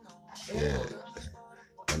 Yeah.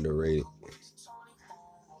 Underrated.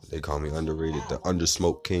 They call me underrated, the Under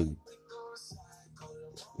Smoke King.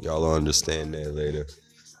 Y'all will understand that later.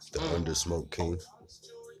 The Under Smoke King.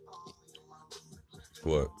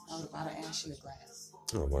 What? I was about to ask you a glass.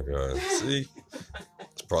 Oh my God. See?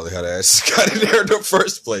 That's probably how the ass got in there in the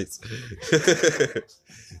first place.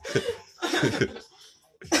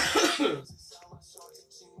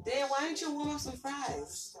 Then why didn't you warm up some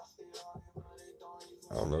fries?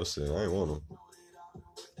 I don't know, shit. I ain't want them.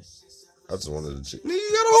 I just wanted the chicken. Nigga,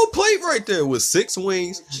 you got a whole plate right there with 6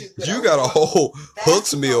 wings. You got a whole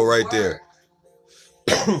Hooks meal right there.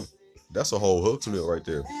 That's a whole Hooks meal right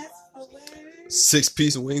there. That's hilarious.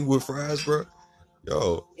 6-piece wing with fries, bro.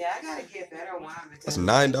 Yo, Yeah, I gotta get better wine. that's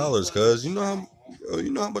 $9, cuz. You know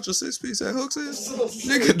how much a 6-piece at Hooks is?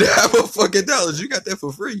 Nigga, that for fucking dollars. You got that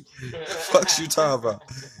for free. Fuck you talking about.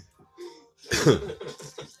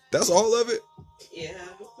 That's all of it? Yeah.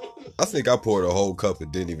 I think I poured a whole cup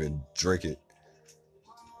and didn't even drink it.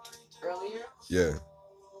 Earlier? Yeah.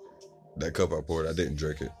 That cup I poured, I didn't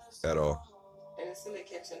drink it at all. And it's in the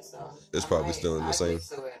kitchen, so. It's probably still in the same.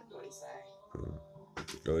 Mix it, what do you say?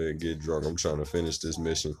 Go ahead and get drunk. I'm trying to finish this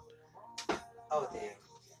mission. Oh, damn.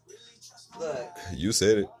 Look, You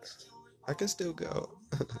said it. I can still go.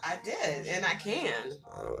 I did, and I can.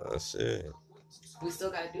 Oh, shit. We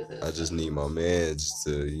still gotta do this. I just need my meds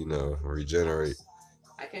to, regenerate.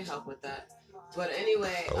 I can help with that. But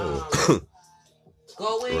anyway, Oh.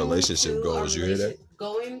 going Relationship to goals, you hear that?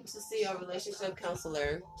 Going to see a relationship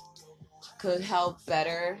counselor could help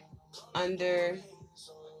better understand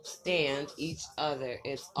each other.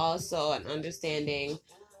 It's also an understanding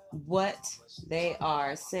what they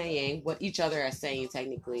are saying, what each other are saying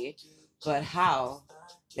technically, but how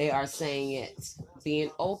they are saying it.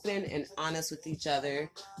 Being open and honest with each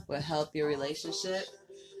other will help your relationship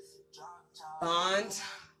bond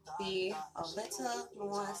be a little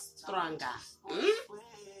more stronger.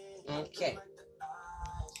 Okay.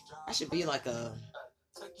 I should be like a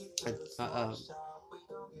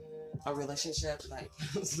relationship like.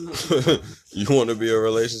 You want to be a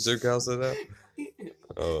relationship counselor now?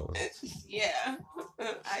 Oh. Yeah,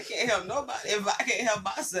 I can't help nobody if I can't help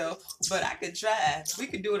myself, but I could try. We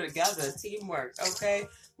could do it together, teamwork. Okay,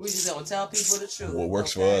 we just don't tell people the truth. What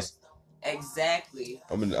works okay? for us? Exactly.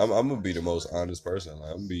 I'm gonna be the most honest person.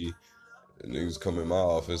 Like, I'm gonna be niggas come in my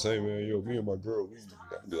office, hey man, yo, me and my girl,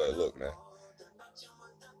 I'll be like, look, man,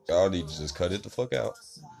 y'all need to just cut it the fuck out.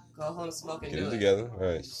 Go home, smoke, and Get do it together. All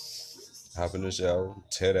right. Hop in the shower,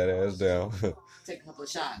 tear that ass down, Take a couple of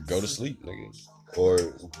shots. go to sleep, nigga. Or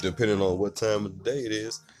depending on what time of the day it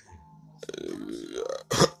is,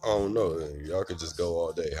 I don't know. Y'all could just go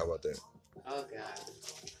all day. How about that? Oh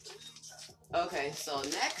God. Okay, so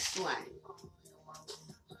next one.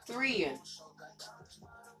 3.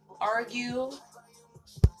 Argue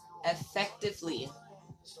effectively.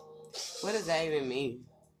 What does that even mean?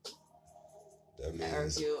 That means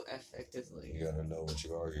Argue effectively. you gotta know what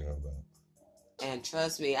you're arguing about. And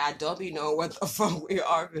trust me, I don't be know what the fuck we're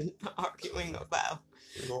arguing about.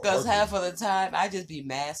 We're gonna Because argue. half of the time, I just be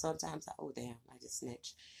mad sometimes. Oh, damn, I just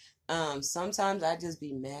snitched. Sometimes I just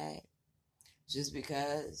be mad just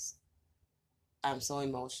because I'm so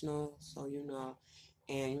emotional. So,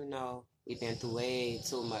 and, we've been through way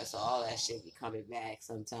too much. So all that shit be coming back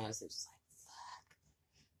sometimes. It's just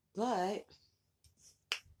like, fuck. But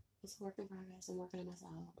it's working progress. I'm working on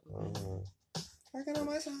myself. Working on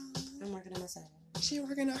myself. I'm working on myself. She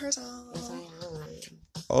working on herself. Yes, I am.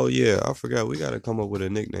 Oh yeah, I forgot. We gotta come up with a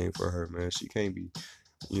nickname for her, man. She can't be,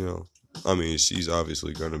 I mean, she's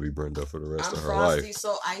obviously gonna be Brenda for the rest I'm of her frosty, life.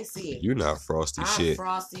 so icy. You're not frosty I'm shit.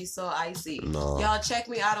 frosty, so icy. No. Y'all check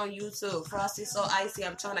me out on YouTube. Frosty, so icy.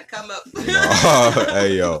 I'm trying to come up. Nah.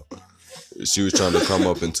 Hey yo, she was trying to come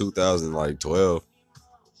up in 2012,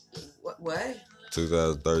 What?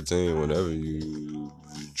 2013, whenever you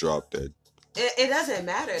dropped that. It doesn't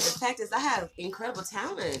matter. The fact is, I have incredible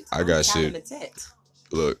talent. I got shit. Talented.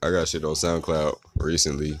 Look, I got shit on SoundCloud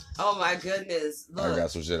recently. Oh my goodness! Look, I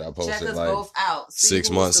got some shit I check posted us like both out. See 6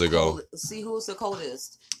 who's months the ago. See who's the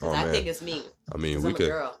coldest. Oh, I man. think it's me. I mean, 'Cause we I'm a could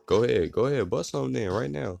girl. go ahead, bust something in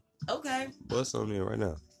right now. Okay. Bust something in right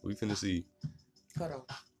now. We finna see. Hold on.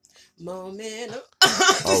 Moment.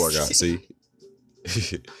 Oh my god, see.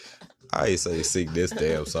 I ain't say sing this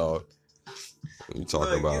damn song. You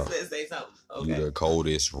talking about You said say something. you Okay. the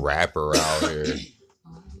coldest rapper out here.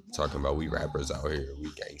 Talking about we rappers out here, we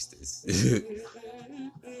gangsters. You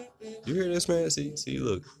hear this, man? See,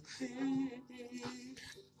 look.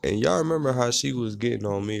 And y'all remember how she was getting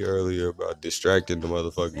on me earlier about distracting the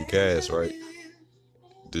motherfucking cast, right?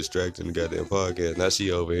 Distracting the goddamn podcast. Now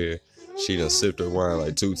she over here. She done sipped her wine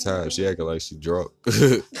like 2 times. She acting like she drunk.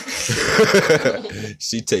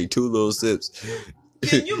 She take 2 little sips.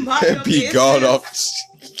 Can you mind your be business? gone off.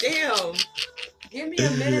 Damn. Give me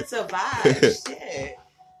a minute to vibe. Shit.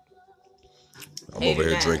 I'm over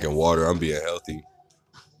here 89. drinking water. I'm being healthy.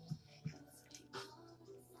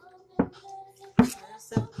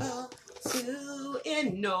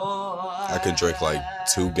 I could drink like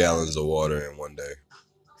 2 gallons of water in one day.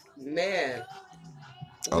 Man.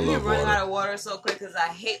 I We love running water. out of water so quick because I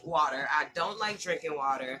hate water. I don't like drinking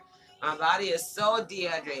water. My body is so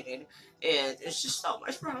dehydrated, and it's just so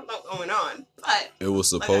much going on. But It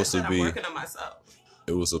was like I supposed said, to I'm be. working on myself.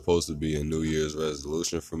 It was supposed to be a New Year's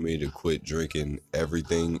resolution for me to quit drinking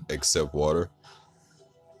everything except water.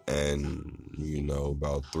 And, you know,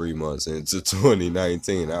 about 3 months into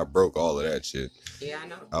 2019, I broke all of that shit. Yeah, I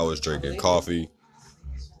know. I was drinking coffee.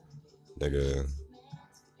 Nigga,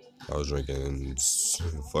 I was drinking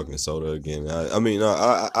fucking soda again.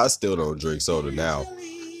 I still don't drink soda now.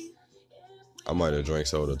 I might have drank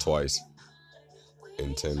soda twice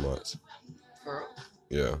in 10 months. Girl.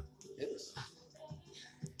 Yeah.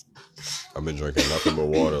 I've been drinking nothing but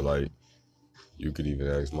water. Like, you could even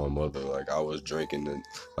ask my mother. Like, I was drinking them,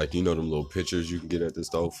 like, you know them little pitchers you can get at the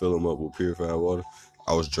store, fill them up with purified water.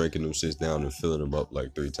 I was drinking them shits down and filling them up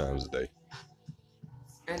like 3 times a day.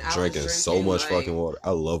 And I Drinking was so much like fucking water.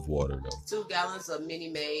 I love water though. 2 gallons of Mini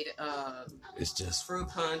Made It's just fruit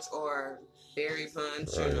punch or berry punch,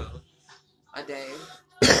 Right. you know, a day.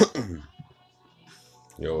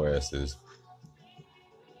 Your ass is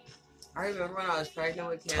I remember when I was pregnant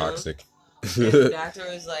with Kim. toxic. And the doctor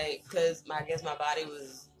was like, because I guess my body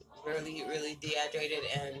was really, really dehydrated,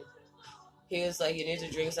 and he was like, you need to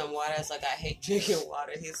drink some water. I was like, I hate drinking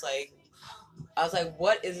water. He's like, I was like,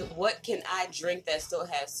 what can I drink that still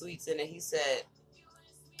has sweets in it? He said,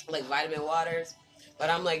 like vitamin waters. But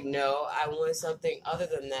I'm like, no, I want something other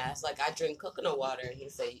than that. It's like, I drink coconut water. And he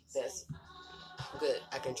said, that's good.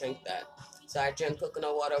 I can drink that. So I drank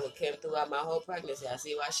coconut water with Kim throughout my whole pregnancy. I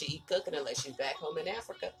see why she eat coconut like she's back home in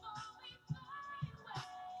Africa.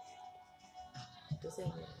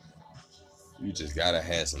 You just gotta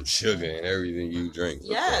have some sugar in everything you drink.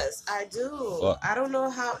 Yes, I do. Fuck. I don't know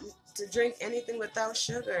how to drink anything without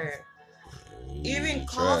sugar. Even You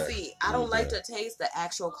coffee. try. I don't You like try. to taste the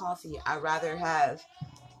actual coffee. I'd rather have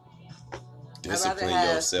Discipline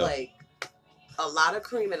yourself. like a lot of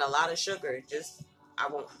cream and a lot of sugar. Just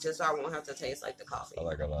so I won't have to taste like the coffee. I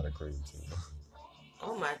like a lot of cream too.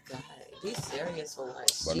 Oh my god. Be serious for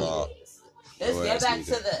once. But no. Let's Your get ass back need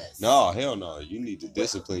to to- this. No, hell no. You need to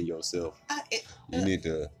discipline yourself. You need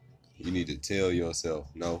to tell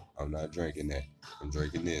yourself, no, I'm not drinking that. I'm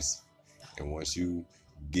drinking this. And once you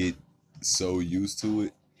get so used to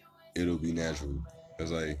it, it'll be natural.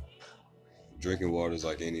 It's like drinking water is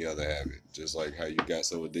like any other habit. Just like how you got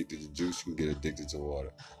so addicted to juice, you can get addicted to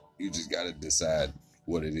water. You just gotta decide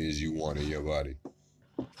what it is you want in your body.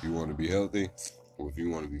 If you want to be healthy, or if you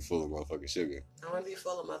want to be full of motherfucking sugar. I want to be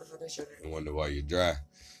full of motherfucking sugar. And wonder why you're dry.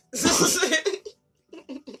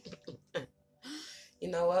 You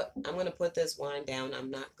know what? I'm going to put this wine down. I'm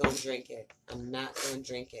not going to drink it. I'm not going to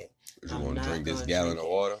drink it. You I'm want to not drink this gonna gallon drink of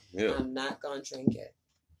it. water? Yeah. I'm not going to drink it.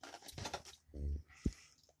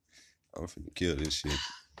 I'm finna kill this shit.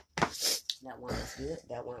 That wine was good.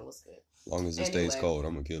 That wine was good. As long as it Anyway. stays cold,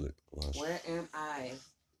 I'm gonna kill it. Watch. Where am I?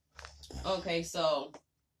 Okay, so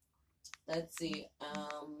let's see.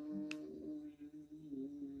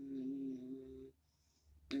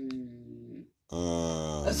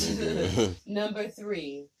 Number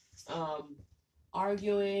 3.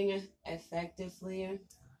 Arguing effectively.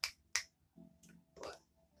 What?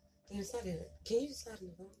 There's not it. Can you just have me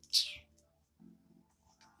go?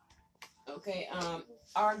 Okay,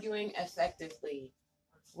 arguing effectively.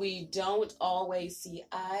 We don't always see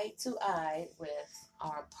eye to eye with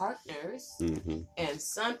our partners, Mm-hmm. and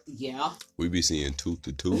We be seeing tooth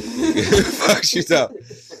to tooth. Fuck you up.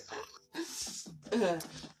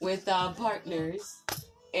 with our partners,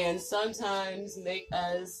 and sometimes make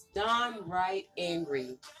us downright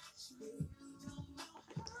angry.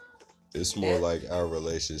 It's more like our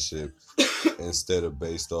relationship, instead of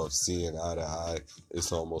based off seeing eye to eye,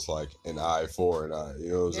 it's almost like an eye for an eye. You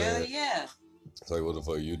know what I'm Yeah, saying? yeah. It's like, what the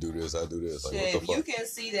fuck? You do this, I do this. Like, Shit, what the if fuck? you can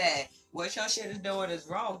see that what your shit is doing is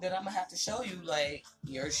wrong, then I'm gonna have to show you like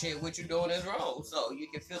your shit, what you're doing is wrong, so you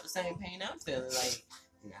can feel the same pain I'm feeling. Like,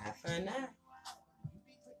 not for now.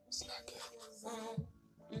 It's not good.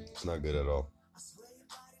 It's not good at all.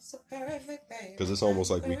 It's a perfect baby. Because it's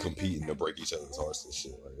almost like we competing to break each other's hearts and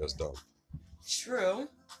shit. Like, that's dumb. True.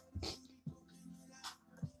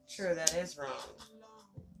 True, that is wrong.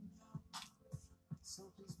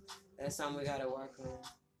 That's something we gotta work on.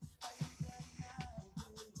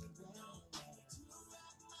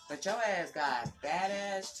 But your ass got a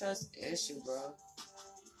badass trust issue, bro.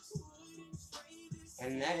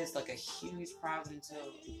 And that is like a huge problem too.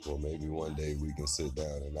 Well, maybe one day we can sit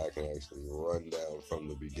down and I can actually run down from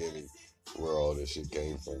the beginning where all this shit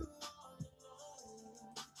came from.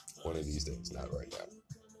 One of these days, not right now.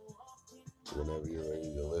 Whenever you're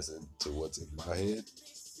ready to listen to what's in my head,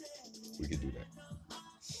 we can do that.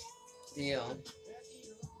 Deal.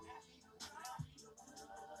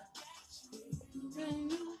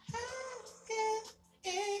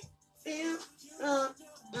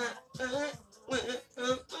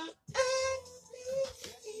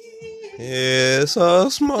 It's so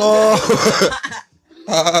small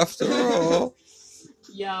after all.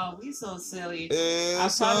 Yo, we so silly.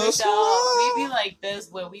 It's I promise so y'all, small. we be like this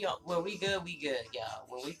when we good, y'all. When we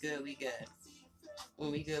good, we good.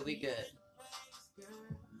 When we good, we good.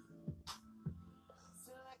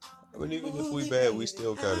 I mean, even if we bad, we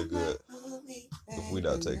still kind of good. If we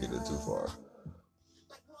not taking it too far.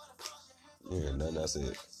 Yeah, nothing I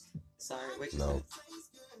said. Sorry, what you No. say?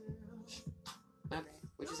 My bad.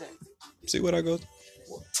 What you say? See what I go?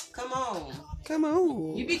 Come on. Come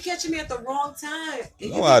on. You be catching me at the wrong time.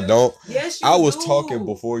 No, I don't. Yes, you I was do. talking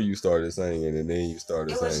before you started singing, and then you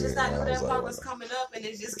started It was singing. just I and knew I that was part like, was coming up, and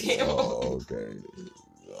it just came oh, on. okay.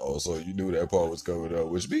 Oh, so you knew that part was coming up,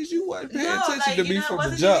 which means you wasn't paying No, attention like, to you me know, it from the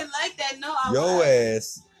wasn't jump. even like that. No, I Your was.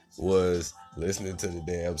 ass was listening to the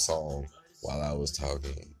damn song while I was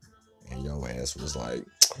talking, and your ass was like,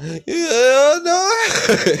 yeah, no.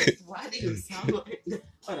 Why do you sound like that?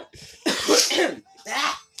 Hold on.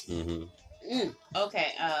 Ah. Mm-hmm.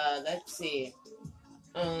 Okay, let's see.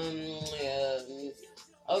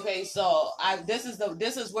 Okay, so this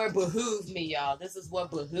is where behooved me, y'all. This is what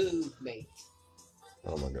behooved me.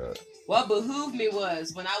 Oh my God. What behooved me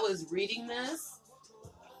was when I was reading this,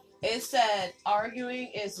 it said arguing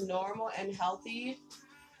is normal and healthy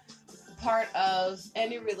part of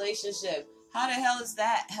any relationship. How the hell is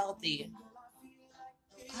that healthy?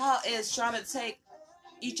 How is trying to take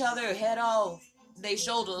each other head off their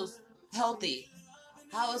shoulders healthy?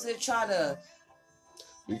 How is it trying to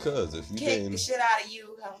Because if you kick the didn't, shit out of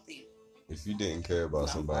you healthy? if you didn't care about No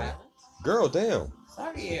somebody, violence. girl, damn.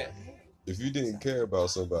 Sorry, yeah. If you didn't care about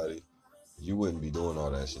somebody, you wouldn't be doing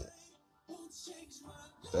all that shit.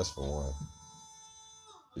 That's for one.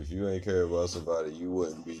 If you ain't care about somebody, you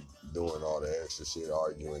wouldn't be doing all the extra shit,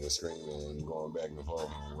 arguing and screaming and going back and forth,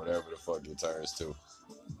 or whatever the fuck it turns to.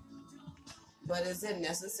 But is it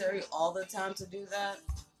necessary all the time to do that?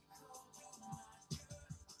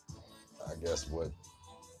 I guess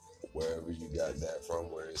wherever you got that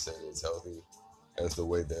from, where they say it's healthy, that's the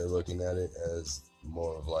way they're looking at it, as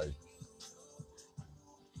more of like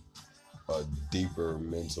a deeper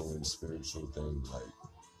mental and spiritual thing. Like,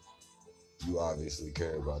 you obviously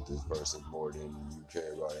care about this person more than you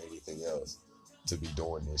care about anything else to be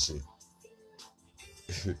doing this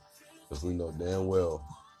shit. Because we know damn well,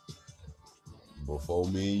 before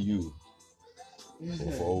me and you,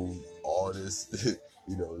 before all this,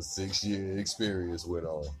 6-year experience went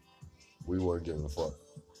on, we weren't giving a fuck.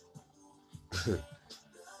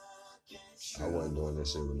 I wasn't doing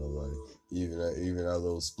this shit with nobody. Even our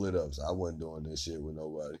little split ups, I wasn't doing this shit with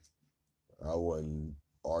nobody. I wasn't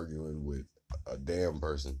arguing with a damn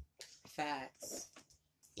person. Facts.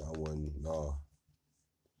 I wasn't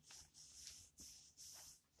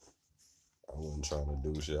trying to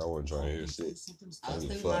do shit. I wasn't trying to hear shit. I was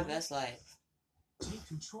living my best life. Take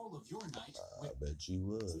control of your night. I bet you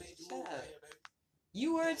was. Shut up.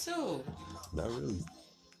 You were too. Not really.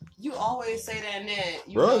 You always say that, and then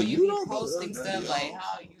you Bro, know you you be don't posting know. stuff like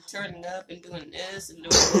how you turning up and doing this and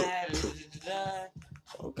doing that and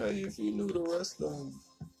da-da-da-da. Okay, if you knew the rest of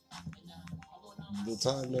the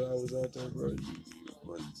time that I was out there, bro,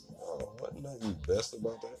 wasn't nothing best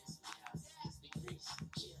about that.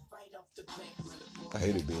 I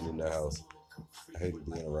hated being in that house. I hated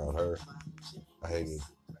being around her. I hated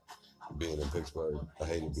being in Pittsburgh. I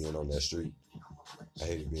hated being on that street. I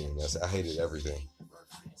hated being that. I hated everything.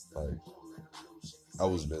 Like, I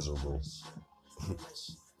was miserable.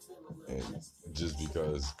 And just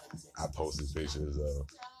because I posted pictures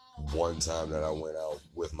of one time that I went out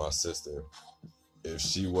with my sister, if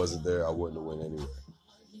she wasn't there, I wouldn't have went anywhere.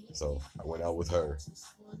 So I went out with her.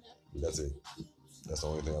 That's it. That's the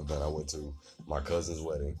only thing I've done. I went to my cousin's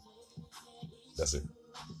wedding. That's it.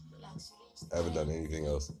 I haven't done anything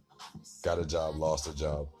else. Got a job, lost a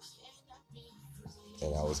job.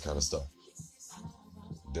 And I was kind of stuck.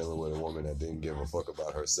 Dealing with a woman that didn't give a fuck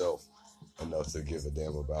about herself enough to give a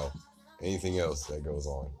damn about anything else that goes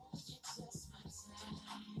on.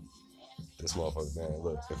 This motherfucker, man,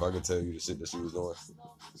 look, if I could tell you the shit that she was doing,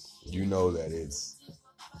 you know that it's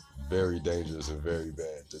very dangerous and very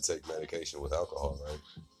bad to take medication with alcohol, right?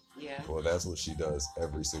 Yeah. Well, that's what she does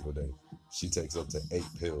every single day. She takes up to 8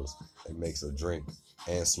 pills and makes a drink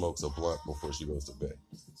and smokes a blunt before she goes to bed.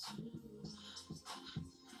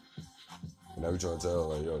 And I be trying to tell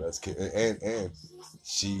her, like, yo, that's kid. And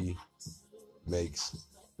she makes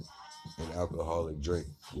an alcoholic drink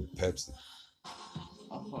with Pepsi.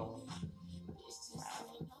 Oh.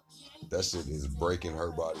 That shit is breaking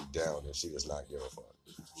her body down, and she does not give a fuck.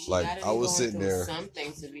 She Like, gotta be I was going sitting through there.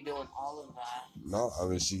 something to be doing all of that. No, I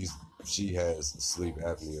mean she has sleep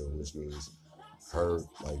apnea, which means her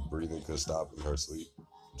like breathing could stop in her sleep,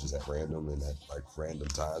 just at random and at like random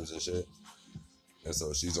times and shit. And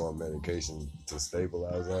so she's on medication to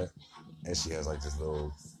stabilize that, and she has like this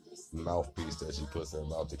little mouthpiece that she puts in her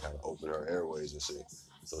mouth to kind of open her airways and shit,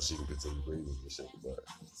 so she can continue breathing and shit. But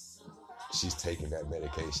she's taking that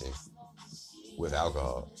medication with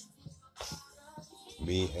alcohol.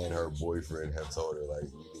 Me and her boyfriend have told her, like,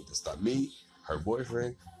 you need to stop. Me, her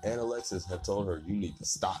boyfriend, and Alexis have told her, you need to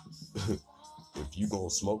stop. If you gonna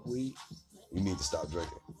smoke weed, you need to stop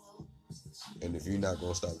drinking. And if you're not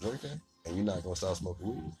gonna stop drinking, and you're not gonna stop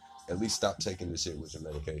smoking weed, at least stop taking the shit with your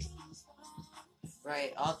medication.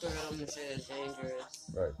 Right, all three of them shit is dangerous.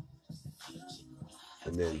 Right.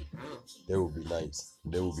 And then there would be nights,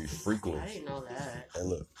 there would be frequent. I didn't know that. And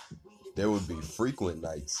look, there would be frequent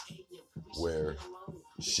nights where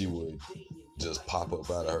she would just pop up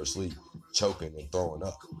out of her sleep, choking and throwing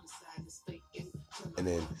up. And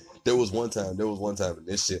then there was one time, and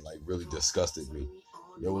this shit like really disgusted me.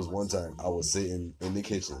 There was one time I was sitting in the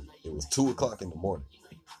kitchen. It was 2 o'clock in the morning.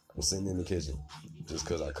 I was sitting in the kitchen just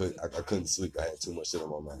because I couldn't sleep. I had too much shit on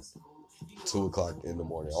my mind. 2 o'clock in the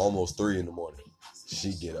morning, almost 3 in the morning.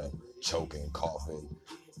 She get up, choking, coughing,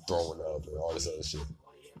 throwing up, and all this other shit.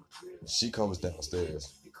 She comes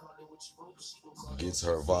downstairs, gets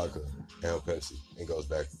her vodka and her Pepsi, and goes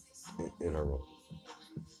back in her room.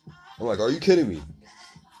 I'm like, are you kidding me?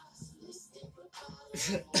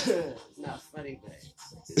 Not funny, but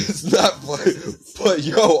It's not funny. But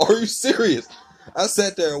yo, are you serious? I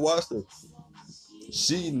sat there and watched her.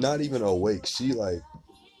 She not even awake. She like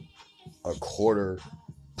a quarter.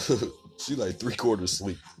 She like 3/4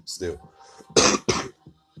 sleep still.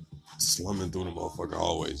 Slumming through the motherfucking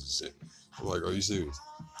hallways and shit. I'm like, are you serious?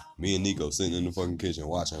 Me and Nico sitting in the fucking kitchen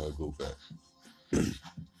watching her goof at.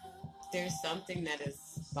 there's something that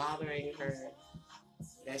is bothering her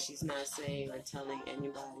that she's not saying or telling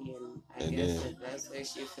anybody, and I guess the best way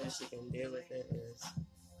she feels she can deal with it is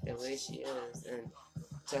the way she is. And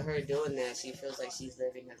to her doing that, she feels like she's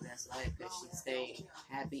living her best life because she's staying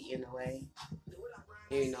happy in a way,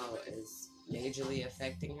 you know, is majorly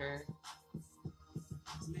affecting her.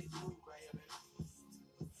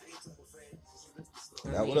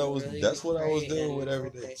 That's what I was dealing with every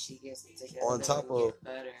day. She gets it together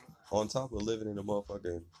On top of living in a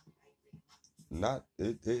motherfucking,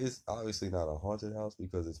 it is obviously not a haunted house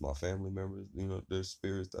because it's my family members, you know, there's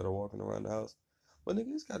spirits that are walking around the house. But nigga,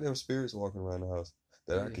 there's goddamn spirits walking around the house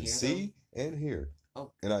that I can see and hear.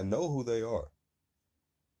 Oh. And I know who they are.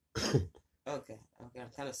 Okay, I'm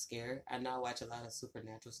kind of scared. I now watch a lot of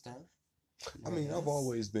supernatural stuff. I mean, I've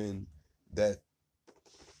always been that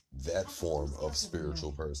form of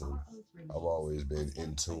spiritual person. I've always been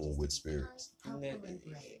in tune with spirits.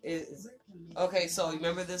 Okay, so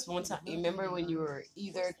remember this one time? You remember when you were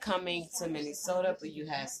either coming to Minnesota, but you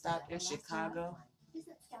had stopped in Chicago?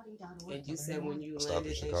 And you said when you landed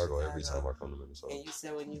in Chicago every time I come to Minnesota. And you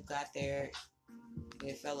said when you got there,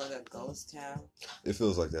 it felt like a ghost town. It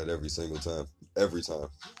feels like that every single time. Every time.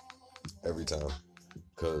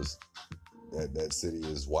 Because that city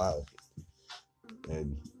is wild.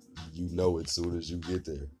 And you know it soon as you get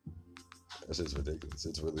there. That's just ridiculous.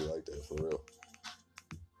 It's really like that, for real.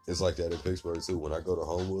 It's like that in Pittsburgh, too. When I go to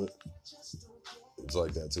Homewood, it's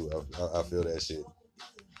like that, too. I feel that shit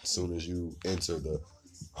as soon as you enter the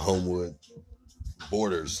Homewood,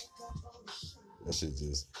 Borders. That shit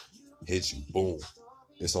just hits you. Boom.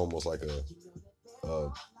 It's almost like a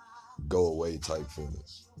go away type feeling.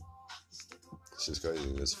 It's just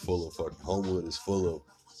crazy. It's full of fucking Homewood is full of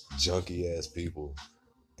junky ass people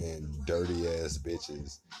and dirty ass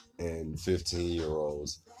bitches and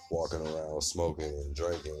 15-year-olds walking around smoking and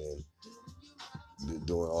drinking and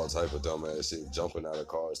doing all type of dumbass shit, jumping out of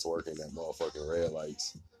cars, twerking at motherfucking red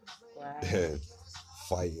lights, Wow. and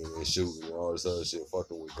fighting and shooting and all this other shit,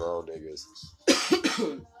 fucking with grown niggas,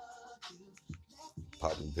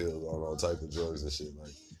 popping pills on all type of drugs and shit.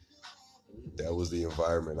 Like, that was the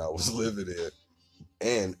environment I was living in.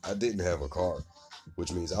 And I didn't have a car,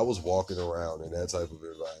 which means I was walking around in that type of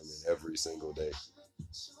environment every single day.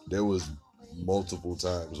 There was multiple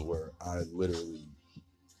times where I literally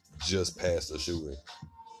just passed a shooting.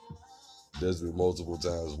 There's been multiple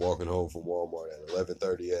times walking home from Walmart at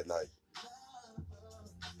 11:30 at night.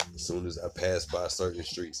 As soon as I passed by certain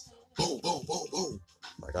streets, boom, boom, boom, boom.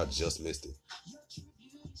 Like I just missed it.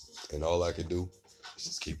 And all I could do is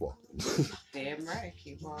just keep walking. Damn right,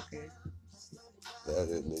 keep walking.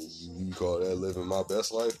 You call that living my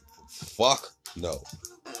best life? Fuck no.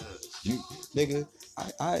 You nigga,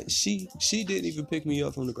 she didn't even pick me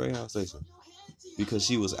up from the Greyhound station because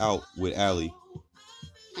she was out with Allie.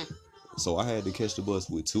 So I had to catch the bus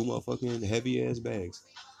with 2 motherfucking heavy ass bags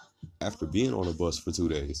after being on a bus for 2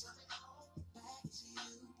 days.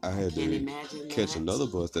 I had to catch another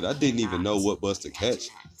bus that I didn't even know what bus to catch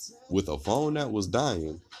with a phone that was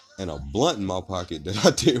dying and a blunt in my pocket that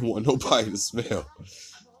I didn't want nobody to smell.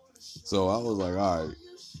 So I was like, all right.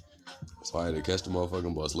 So I had to catch the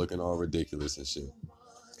motherfucking bus looking all ridiculous and shit.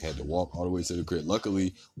 Had to walk all the way to the crib.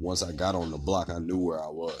 Luckily, once I got on the block, I knew where I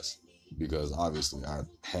was. Because obviously, I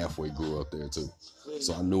halfway grew up there too.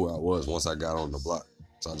 So I knew where I was once I got on the block.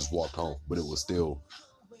 So I just walked home. But it was still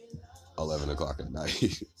 11 o'clock at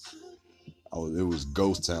night. It was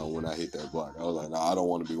ghost town when I hit that block. I was like, nah, I don't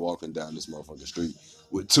want to be walking down this motherfucking street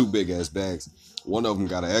with 2 big ass bags. One of them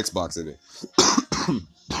got an Xbox in it.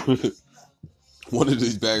 One of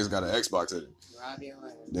these bags got an Xbox in it. Rob your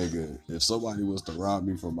ass. Nigga, if somebody was to rob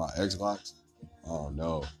me from my Xbox, oh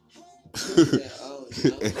no.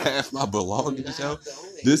 And half my belongings, yo.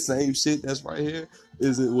 This same shit that's right here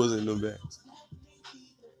was in them bags.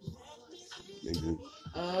 Nigga,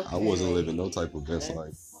 Okay. I wasn't living no type of best life.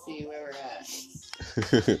 Let's see where we're at.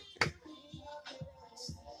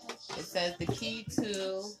 It says the key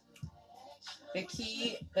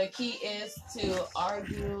is to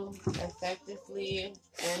argue effectively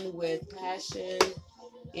and with passion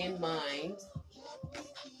in mind.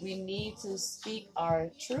 We need to speak our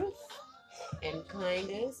truth and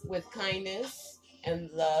with kindness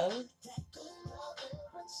and love.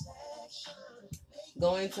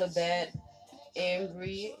 Going to bed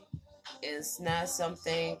angry is not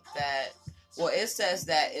something that, well, it says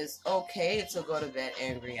that it's okay to go to bed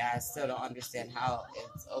angry. I still don't understand how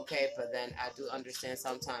it's okay, but then I do understand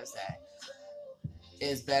sometimes that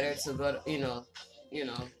it's better to go to,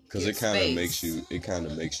 because it kind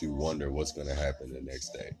of makes you wonder what's gonna happen the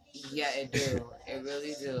next day. Yeah, it do. It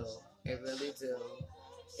really do.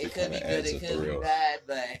 It could be good, it could thrill. be bad,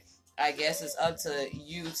 but I guess it's up to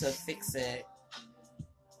you to fix it,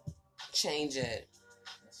 change it.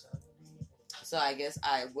 So I guess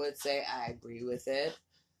I would say I agree with it.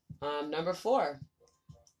 Number 4,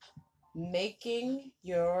 making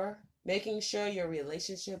sure your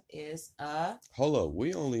relationship is a... Hold up,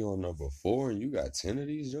 we only on number 4 and you got 10 of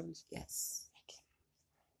these jokes? Yes.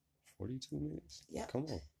 42 minutes? Yep. Come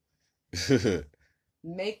on.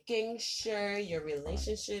 Making sure your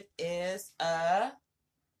relationship is a...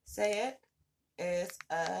 Say it. Is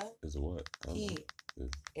a... Is a what? P.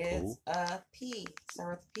 It's a P.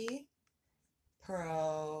 Start with P.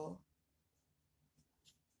 Pro.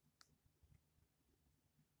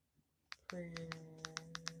 I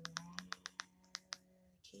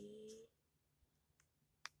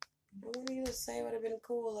wanted you to say it would have been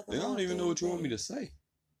cool. Like they don't even know what you want me to say.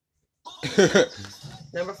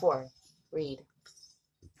 Number 4. Read.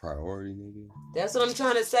 Priority, nigga. That's what I'm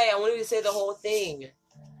trying to say. I wanted you to say the whole thing.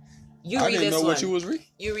 You read this one. I didn't know what you was reading.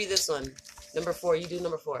 You read this one. Number 4. You do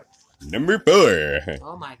number 4. Number 4.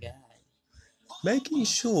 Oh my God. Making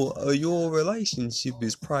sure your relationship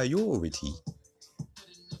is priority.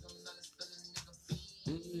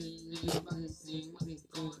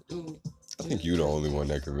 I think you're the only one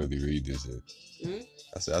that can really read this shit.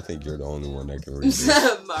 I said, I think you're the only one that can read this.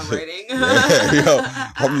 My rating? Yeah, yo,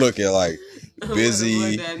 I'm looking like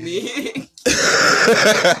busy.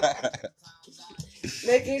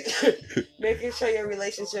 Making sure your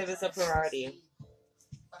relationship is a priority.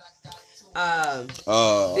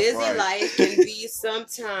 Busy right. life can be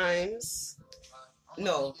sometimes.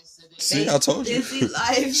 No. See, I told you. Busy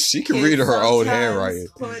life. She can read her own sometimes handwriting.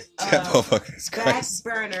 Put That motherfucker is back crazy.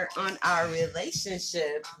 burner on our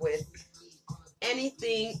relationship with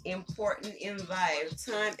anything important in life.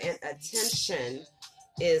 Time and attention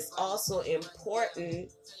is also important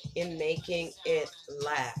in making it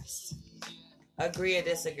last. Agree or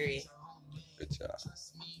disagree? Good job.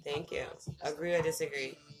 Thank you. Agree or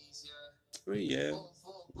disagree? Yeah.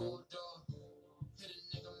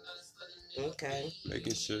 Okay.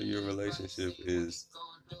 Making sure your relationship is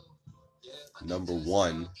number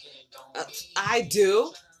one. I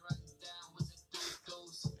do.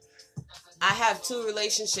 I have 2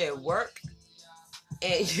 relationships, work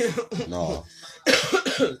and you. No.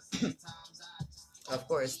 Of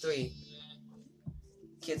course, 3.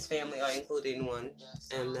 Kids, family are included in 1.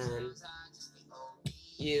 And then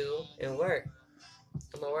you and work.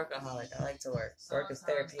 I'm a workaholic. I like to work. Work is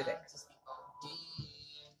therapeutic.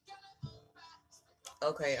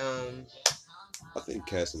 Okay, I think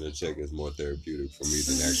cashing a check is more therapeutic for me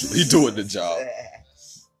than actually doing the job.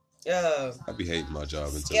 I be hating my job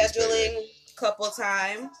until it's payday. Scheduling couple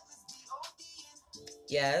time.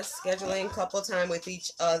 Yes, scheduling couple time with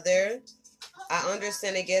each other. I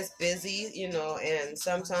understand it gets busy, you know, and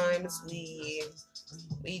sometimes we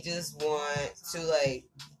just want to like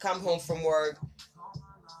come home from work,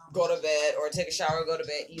 go to bed, or take a shower, go to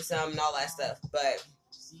bed, eat something, all that stuff. But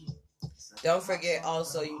don't forget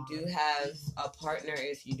also you do have a partner.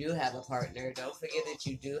 If you do have a partner, don't forget that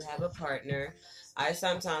you do have a partner. I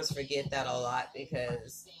sometimes forget that a lot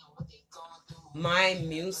because my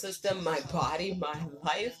immune system, my body, my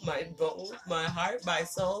life, my bones, my heart, my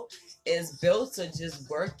soul is built to just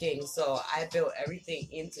working. So I built everything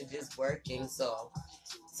into just working. So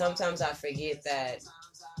sometimes I forget that.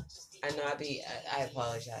 I know I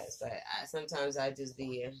apologize, but sometimes I just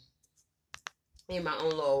be in my own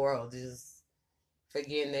little world, just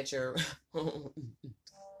forgetting that you're.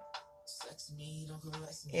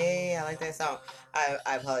 Hey, I like that song.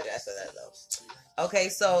 I apologize for that though. Okay,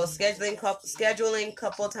 so scheduling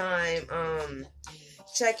couple time,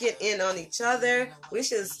 checking in on each other,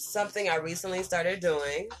 which is something I recently started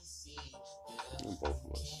doing, Both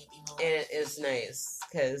of us. and it's nice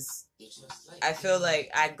because I feel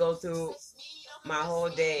like I go through my whole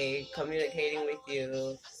day communicating with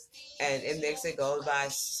you, and it makes it go by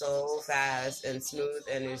so fast and smooth,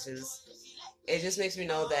 and it just makes me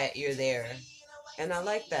know that you're there, and I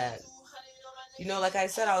like that. You know, like I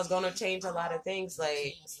said, I was going to change a lot of things,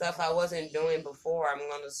 like stuff I wasn't doing before. I'm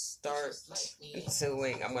going to start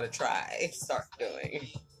doing. I'm going to start doing.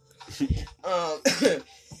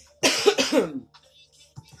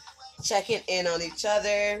 Checking in on each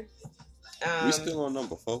other. We still on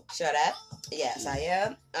number 4. Shut up. Yes, I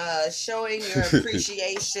am. Showing your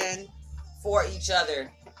appreciation for each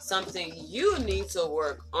other. Something you need to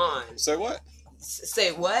work on. Say what?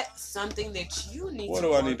 Say what? Something that you need to work on.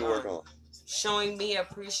 What do I need to work on? Showing me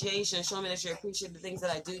appreciation. Showing me that you appreciate the things that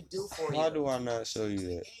I do for you. How do I not show you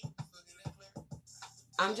that?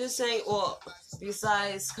 I'm just saying, well,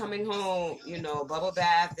 besides coming home, you know, bubble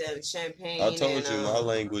bath and champagne. I told you my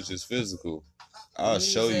language is physical. I'll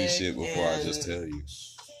show you shit before I just tell you.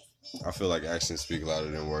 I feel like actions speak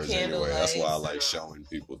louder than words anyway. That's why I like showing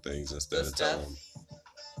people things instead of telling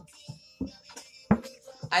them.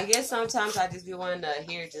 I guess sometimes I just be wanting to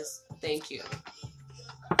hear just thank you.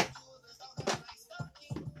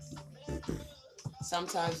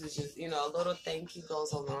 Sometimes it's just, you know, a little thank you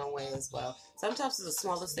goes a long way as well. Sometimes it's the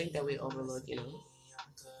smallest thing that we overlook, you know.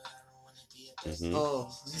 Mm-hmm. Oh,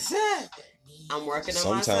 I'm working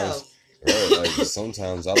on myself. Right, like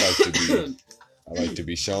sometimes I like to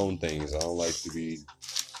be shown things. I don't like to be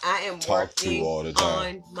talked to all the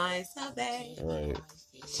time. On myself, babe. Right.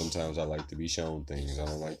 Sometimes I like to be shown things. I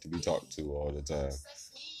don't like to be talked to all the time.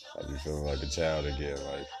 I be feeling like a child again.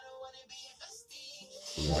 Like,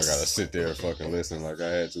 you know, I gotta sit there and fucking listen like I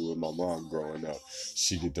had to with my mom growing up.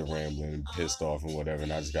 She get the rambling and pissed off and whatever,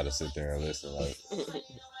 and I just gotta sit there and listen. Like,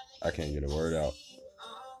 I can't get a word out.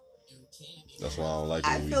 That's why I don't like it.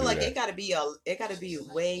 I feel like it gotta be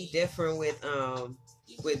way different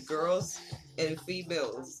with girls and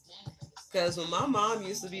females. Because when my mom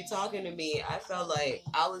used to be talking to me, I felt like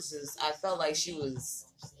she was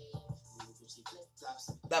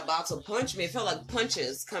about to punch me. It felt like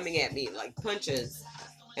punches coming at me, like punches.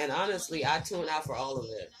 And honestly, I tune out for all of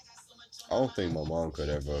it. I don't think my mom could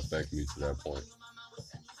ever affect me to that point.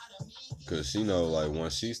 Because she know, like, when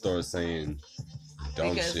she starts saying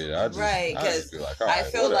dumb shit, I just be like, all right, I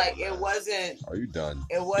feel whatever, like man. it wasn't. Are you done?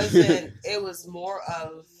 It wasn't. It was more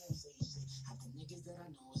of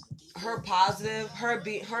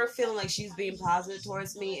her feeling like she's being positive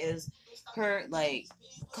towards me is her like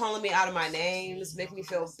calling me out of my names, making me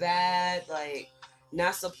feel bad, like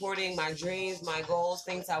not supporting my dreams, my goals,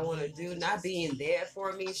 things I want to do, not being there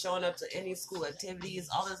for me, showing up to any school activities,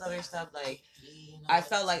 all this other stuff. Like, I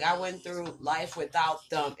felt like I went through life without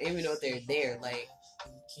them, even though they're there. Like,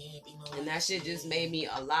 and that shit just made me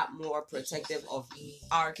a lot more protective of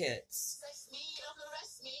our kids.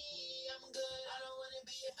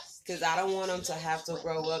 Because I don't want them to have to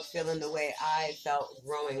grow up feeling the way I felt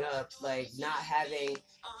growing up, like not having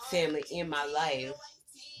family in my life,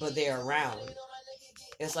 but they're around.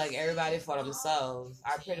 It's like everybody for themselves.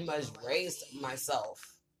 I pretty much raised myself.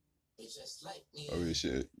 Oh, yeah,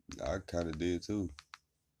 shit. I kind of did too.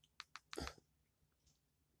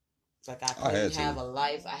 Like I couldn't have a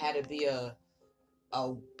life. I had to be a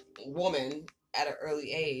woman at an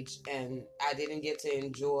early age, and I didn't get to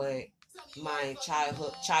enjoy my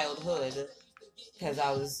childhood because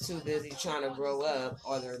I was too busy trying to grow up,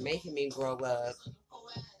 or they're making me grow up,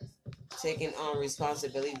 taking on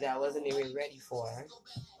responsibility that I wasn't even ready for.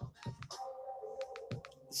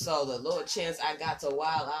 So the little chance I got to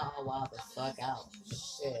wild out, I wild the fuck out.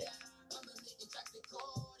 Shit.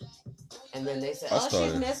 And then they said, oh,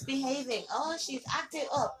 she's misbehaving. Oh, she's acting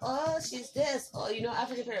up. Oh, she's this. Oh, you know,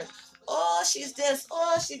 African parents. Oh, she's this.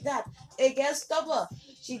 Oh, she's that. It gets stubborn.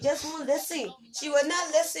 She just won't listen. She will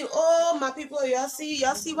not listen. Oh, my people, y'all see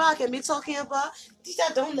what I can be talking about?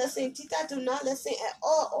 Teacher don't listen. Teacher do not listen at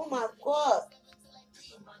all. Oh, my God.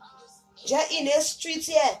 Just in the streets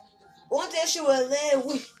here. One day she will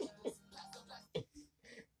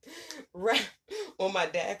learn. When my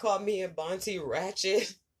dad called me a Bonte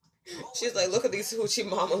ratchet, she's like, look at these hoochie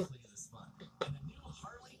mama.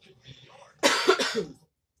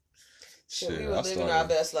 Shit, we were living our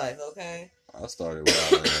best life, okay? I started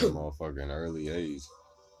wilding at a motherfucking early age.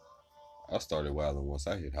 I started wilding once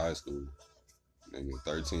I hit high school. Nigga,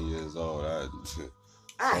 13 years old.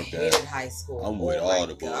 I hated high school. I'm with all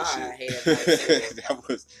the bullshit. I hated high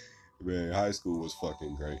school. High school was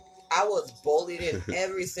fucking great. I was bullied in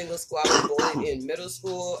every single school. I was bullied in middle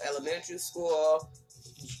school, elementary school,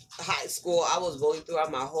 high school. I was bullied throughout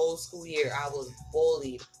my whole school year. I was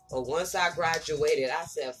bullied. But once I graduated, I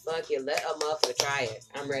said, fuck it, let a motherfucker try it.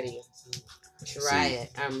 I'm ready. Try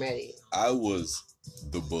it. I'm ready. I was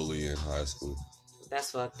the bully in high school. That's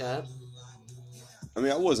fucked up. I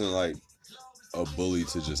mean, I wasn't like a bully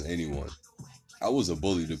to just anyone. I was a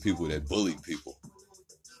bully to people that bullied people.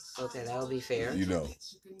 Okay, that would be fair. You know,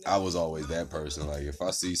 I was always that person. Like, if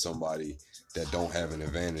I see somebody that don't have an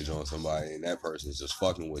advantage on somebody and that person's just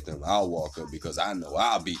fucking with them, I'll walk up because I know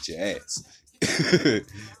I'll beat your ass.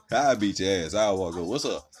 I'll beat your ass. I'll walk up. What's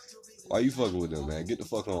up? Why you fucking with them, man? Get the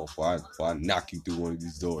fuck on before I knock you through one of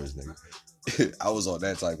these doors, nigga. I was on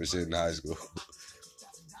that type of shit in high school.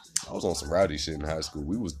 I was on some rowdy shit in high school.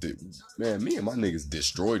 Me and my niggas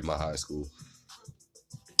destroyed my high school.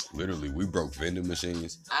 Literally, we broke vending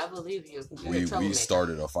machines. I believe you. We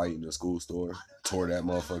started a fight in the school store. Tore that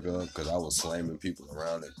motherfucker up because I was slamming people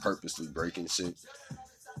around and purposely breaking shit.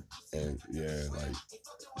 And yeah, like,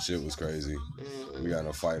 shit was crazy. Mm-hmm. We got in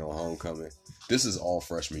a fight on homecoming. This is all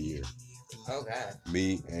freshman year. Oh, God.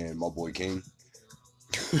 Me and my boy King.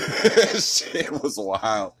 Shit was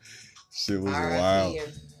wild. It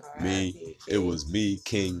was me,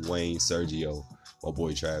 King, Wayne, Sergio, my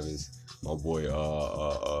boy Travis, my boy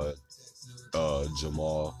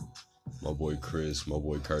Jamal, my boy Chris, my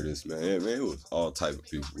boy Curtis. Man, it was all type of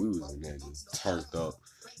people. We was in there just turned up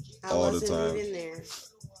all the time. I wasn't even there.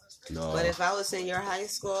 No. But if I was in your high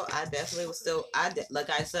school, I definitely was still.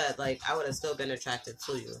 Like I said, like I would have still been attracted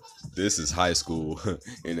to you. This is high school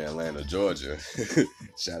in Atlanta, Georgia.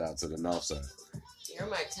 Shout out to the North Side. You're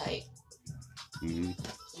my type. Mm-hmm.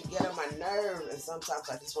 You get on my nerve, and sometimes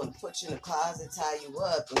I just want to put you in the closet, tie you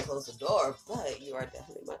up, and close the door. But you are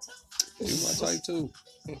definitely my type. You're my type too.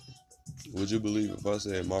 Would you believe if I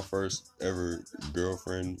said my first ever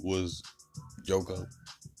girlfriend was Yoko?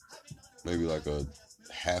 Maybe like a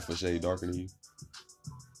half a shade darker than you.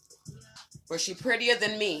 Was she prettier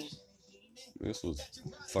than me? This was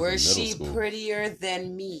fucking middle school. Was she prettier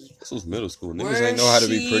than me? This was middle school. Niggas ain't know how to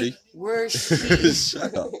be pretty. Where's she?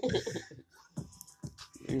 Shut up.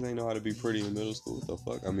 Niggas ain't know how to be pretty in middle school. What the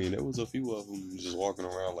fuck? I mean, there was a few of them just walking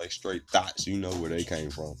around like straight thoughts. You know where they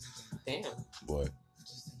came from. Damn. But,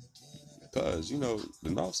 because, you know,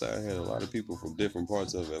 the North Side had a lot of people from different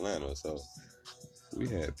parts of Atlanta. So, we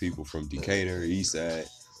had people from Decatur, East Side,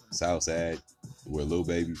 South Side, where Lil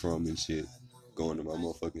Baby from and shit, going to my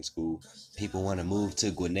motherfucking school. People want to move to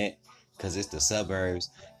Gwinnett because it's the suburbs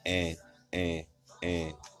and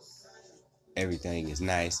everything is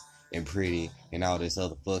nice and pretty and all this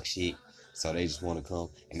other fuck shit. So they just want to come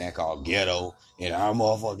and act all ghetto in our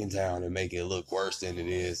motherfucking town and make it look worse than it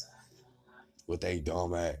is with they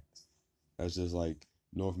dumb ass. That's just like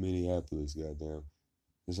North Minneapolis, goddamn.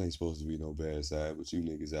 This ain't supposed to be no bad side, but you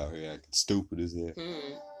niggas out here acting stupid as hell.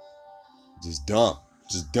 Just dumb.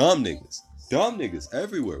 Just dumb niggas. Dumb niggas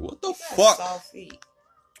everywhere. What the fuck? Soft feet.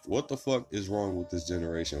 What the fuck is wrong with this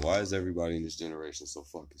generation? Why is everybody in this generation so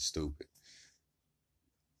fucking stupid?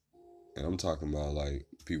 And I'm talking about like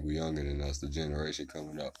people younger than us, the generation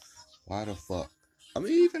coming up. Why the fuck? I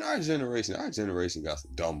mean, even our generation got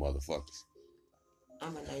some dumb motherfuckers.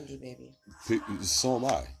 I'm a 90 baby. So am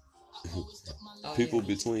I. People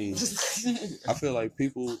between, I feel like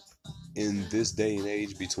people in this day and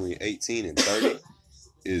age between 18 and 30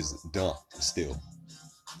 is dumb still.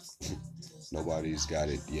 Nobody's got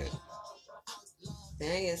it yet.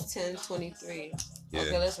 Dang, it's 10:23. Yeah.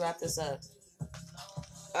 Okay, let's wrap this up.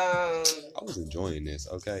 I was enjoying this,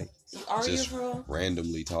 okay? Are Just you, bro?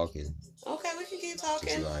 randomly talking. Okay, we can keep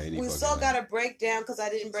talking. We We still fucking got to break down because I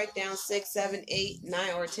didn't break down 6, 7, 8,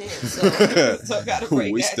 9, or 10. So we still got to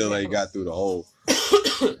break We that still down. ain't got through the whole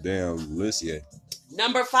damn list yet.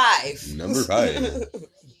 Number 5. Number 5.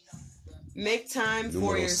 Make time for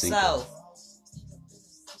Numero yourself.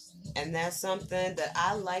 And that's something that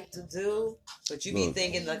I like to do. But you be Look.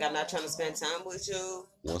 thinking, like, I'm not trying to spend time with you.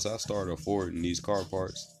 Once I start affording these car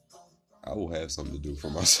parts, I will have something to do for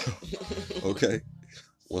myself. Okay?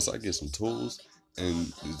 Once I get some tools and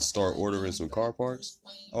start ordering some car parts,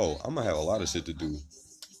 I'm gonna have a lot of shit to do.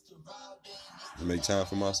 To make time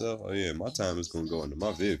for myself. Oh yeah, my time is gonna go into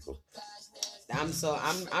my vehicle. I'm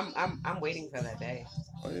waiting for that day.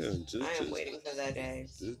 Oh yeah, I am waiting for that day.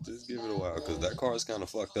 Just give it a while, because that car is kind of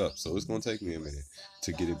fucked up. So it's gonna take me a minute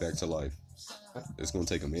to get it back to life. It's gonna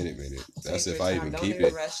take a minute. That's Take if your I time. even Don't keep even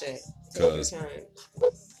it. rush it. Take your 'Cause time.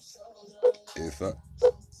 If I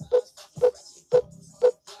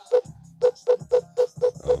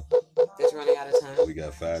It's running out of time. we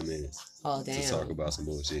got 5 minutes Oh, to damn. talk about some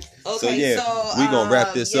bullshit. Okay, so we gonna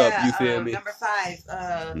wrap this up. You feel me? Number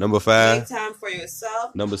 5. Number Make 5, time for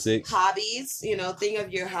yourself. number 6. Hobbies. Think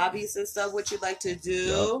of your hobbies and stuff, what you like to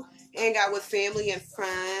do. Hang out with family and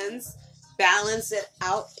friends. Balance it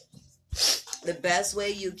out the best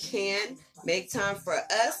way you can. Make time for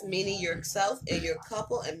us, meaning yourself and your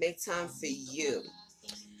couple, and make time for you.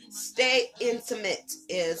 Stay intimate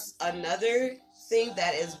is another thing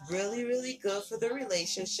that is really, really good for the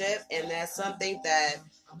relationship, and that's something that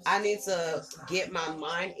I need to get my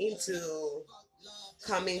mind into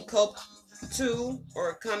coming to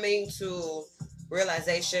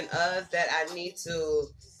realization of, that I need to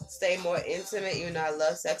stay more intimate. I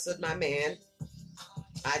love sex with my man.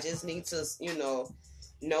 I just need to,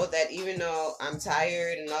 know that even though I'm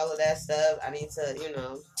tired and all of that stuff, I need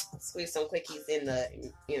to, squeeze some quickies in the,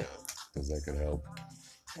 Because that could help.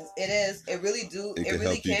 It really It can really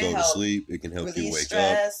help you can go to help sleep. It can help you release wake up.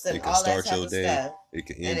 stress and It can all that start type your of day. stuff. It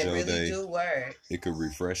can And end it your really day. do work. It could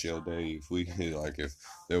refresh your day. If we if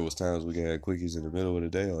there was times we could have quickies in the middle of the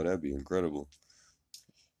day, that'd be incredible.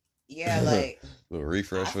 Yeah, like A little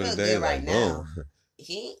refresh I for the feel day, good like right now. boom.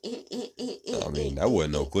 I mean, that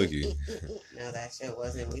wasn't no quickie. No, that shit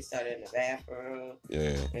wasn't. We started in the bathroom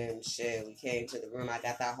Yeah. and shit. We came to the room. I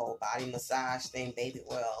got that whole body massage thing, baby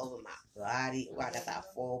oil over my body. I got that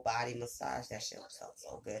full body massage. That shit felt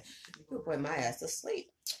so good. You put my ass to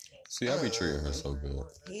sleep. See, I be treating her so good.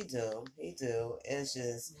 He do. It's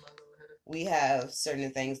just we have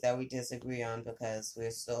certain things that we disagree on because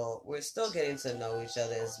we're still getting to know each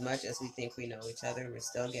other. As much as we think we know each other, we're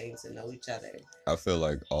still getting to know each other. I feel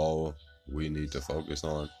like all we need to focus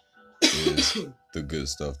on is the good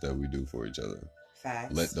stuff that we do for each other.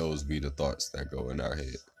 Facts. Let those be the thoughts that go in our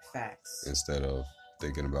head Facts. instead of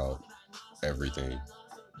thinking about everything.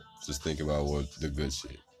 Just think about what the good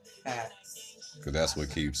shit. Facts. Because that's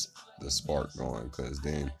what keeps the spark going. Because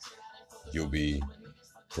then you'll be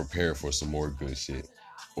prepared for some more good shit.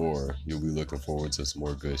 Or you'll be looking forward to some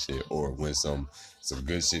more good shit. Or when some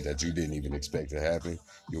good shit that you didn't even expect to happen,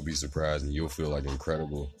 you'll be surprised and you'll feel like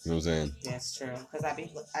incredible. You know what I'm saying? That's true. Because I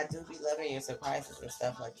do be loving your surprises and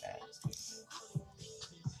stuff like that.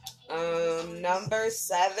 Number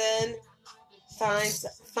 7,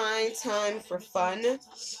 find time for fun.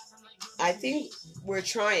 I think we're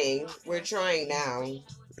trying now.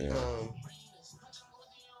 Yeah.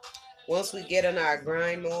 Once we get on our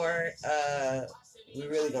grind more, we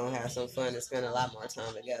really gonna have some fun and spend a lot more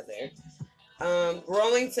time together.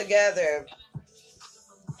 Growing together.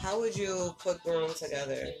 How would you put growing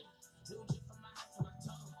together?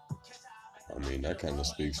 I mean, that kind of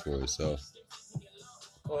speaks for itself.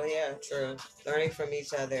 Well, yeah, true. Learning from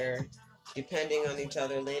each other, depending on each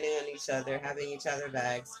other, leaning on each other, having each other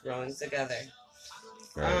backs, growing together.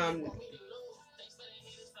 Right.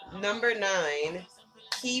 Number 9,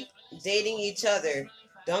 keep dating each other.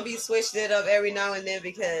 Don't be switching it up every now and then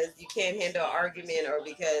because you can't handle an argument or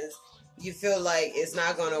because you feel like it's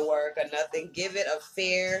not going to work or nothing. Give it a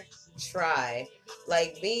fair try.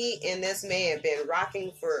 Like me and this man been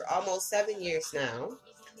rocking for almost 7 years now.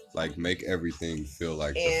 Like, make everything feel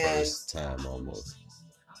like the And- first time almost.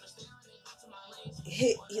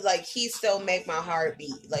 He still make my heart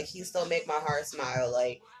beat. Like, he still make my heart smile.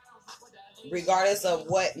 Like, regardless of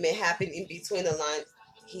what may happen in between the line,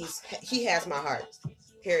 he has my heart.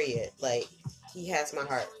 Period. Like, he has my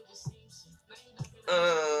heart.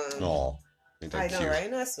 Oh, ain't I that know, cute?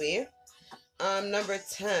 right? Not sweet. Number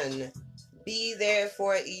 10, be there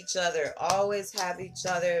for each other. Always have each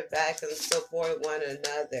other back and support one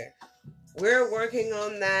another. We're working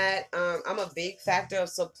on that. I'm a big factor of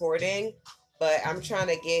supporting, but I'm trying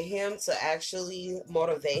to get him to actually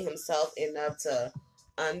motivate himself enough to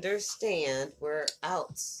understand we're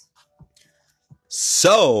out.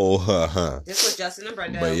 So, This was Justin and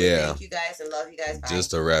Brenda. But We yeah. thank you guys and love you guys. Bye.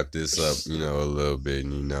 just to wrap this up, a little bit,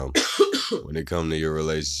 when it comes to your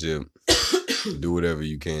relationship, do whatever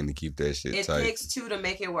you can to keep that shit it tight. takes 2 to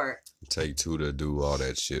make it work. Take 2 to do all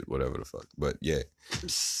that shit, whatever the fuck. But yeah,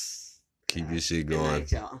 keep your shit Good going.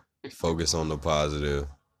 night, y'all. Focus on the positive.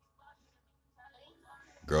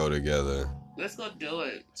 Grow together. Let's go do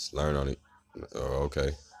it. Just learn on it. Oh,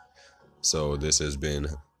 okay. So this has been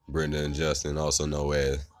Brenda and Justin, also known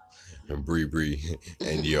as Bree Bree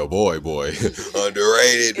and your boy.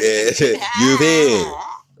 Underrated, man. You in.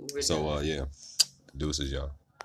 We're So done. yeah. Deuces, y'all.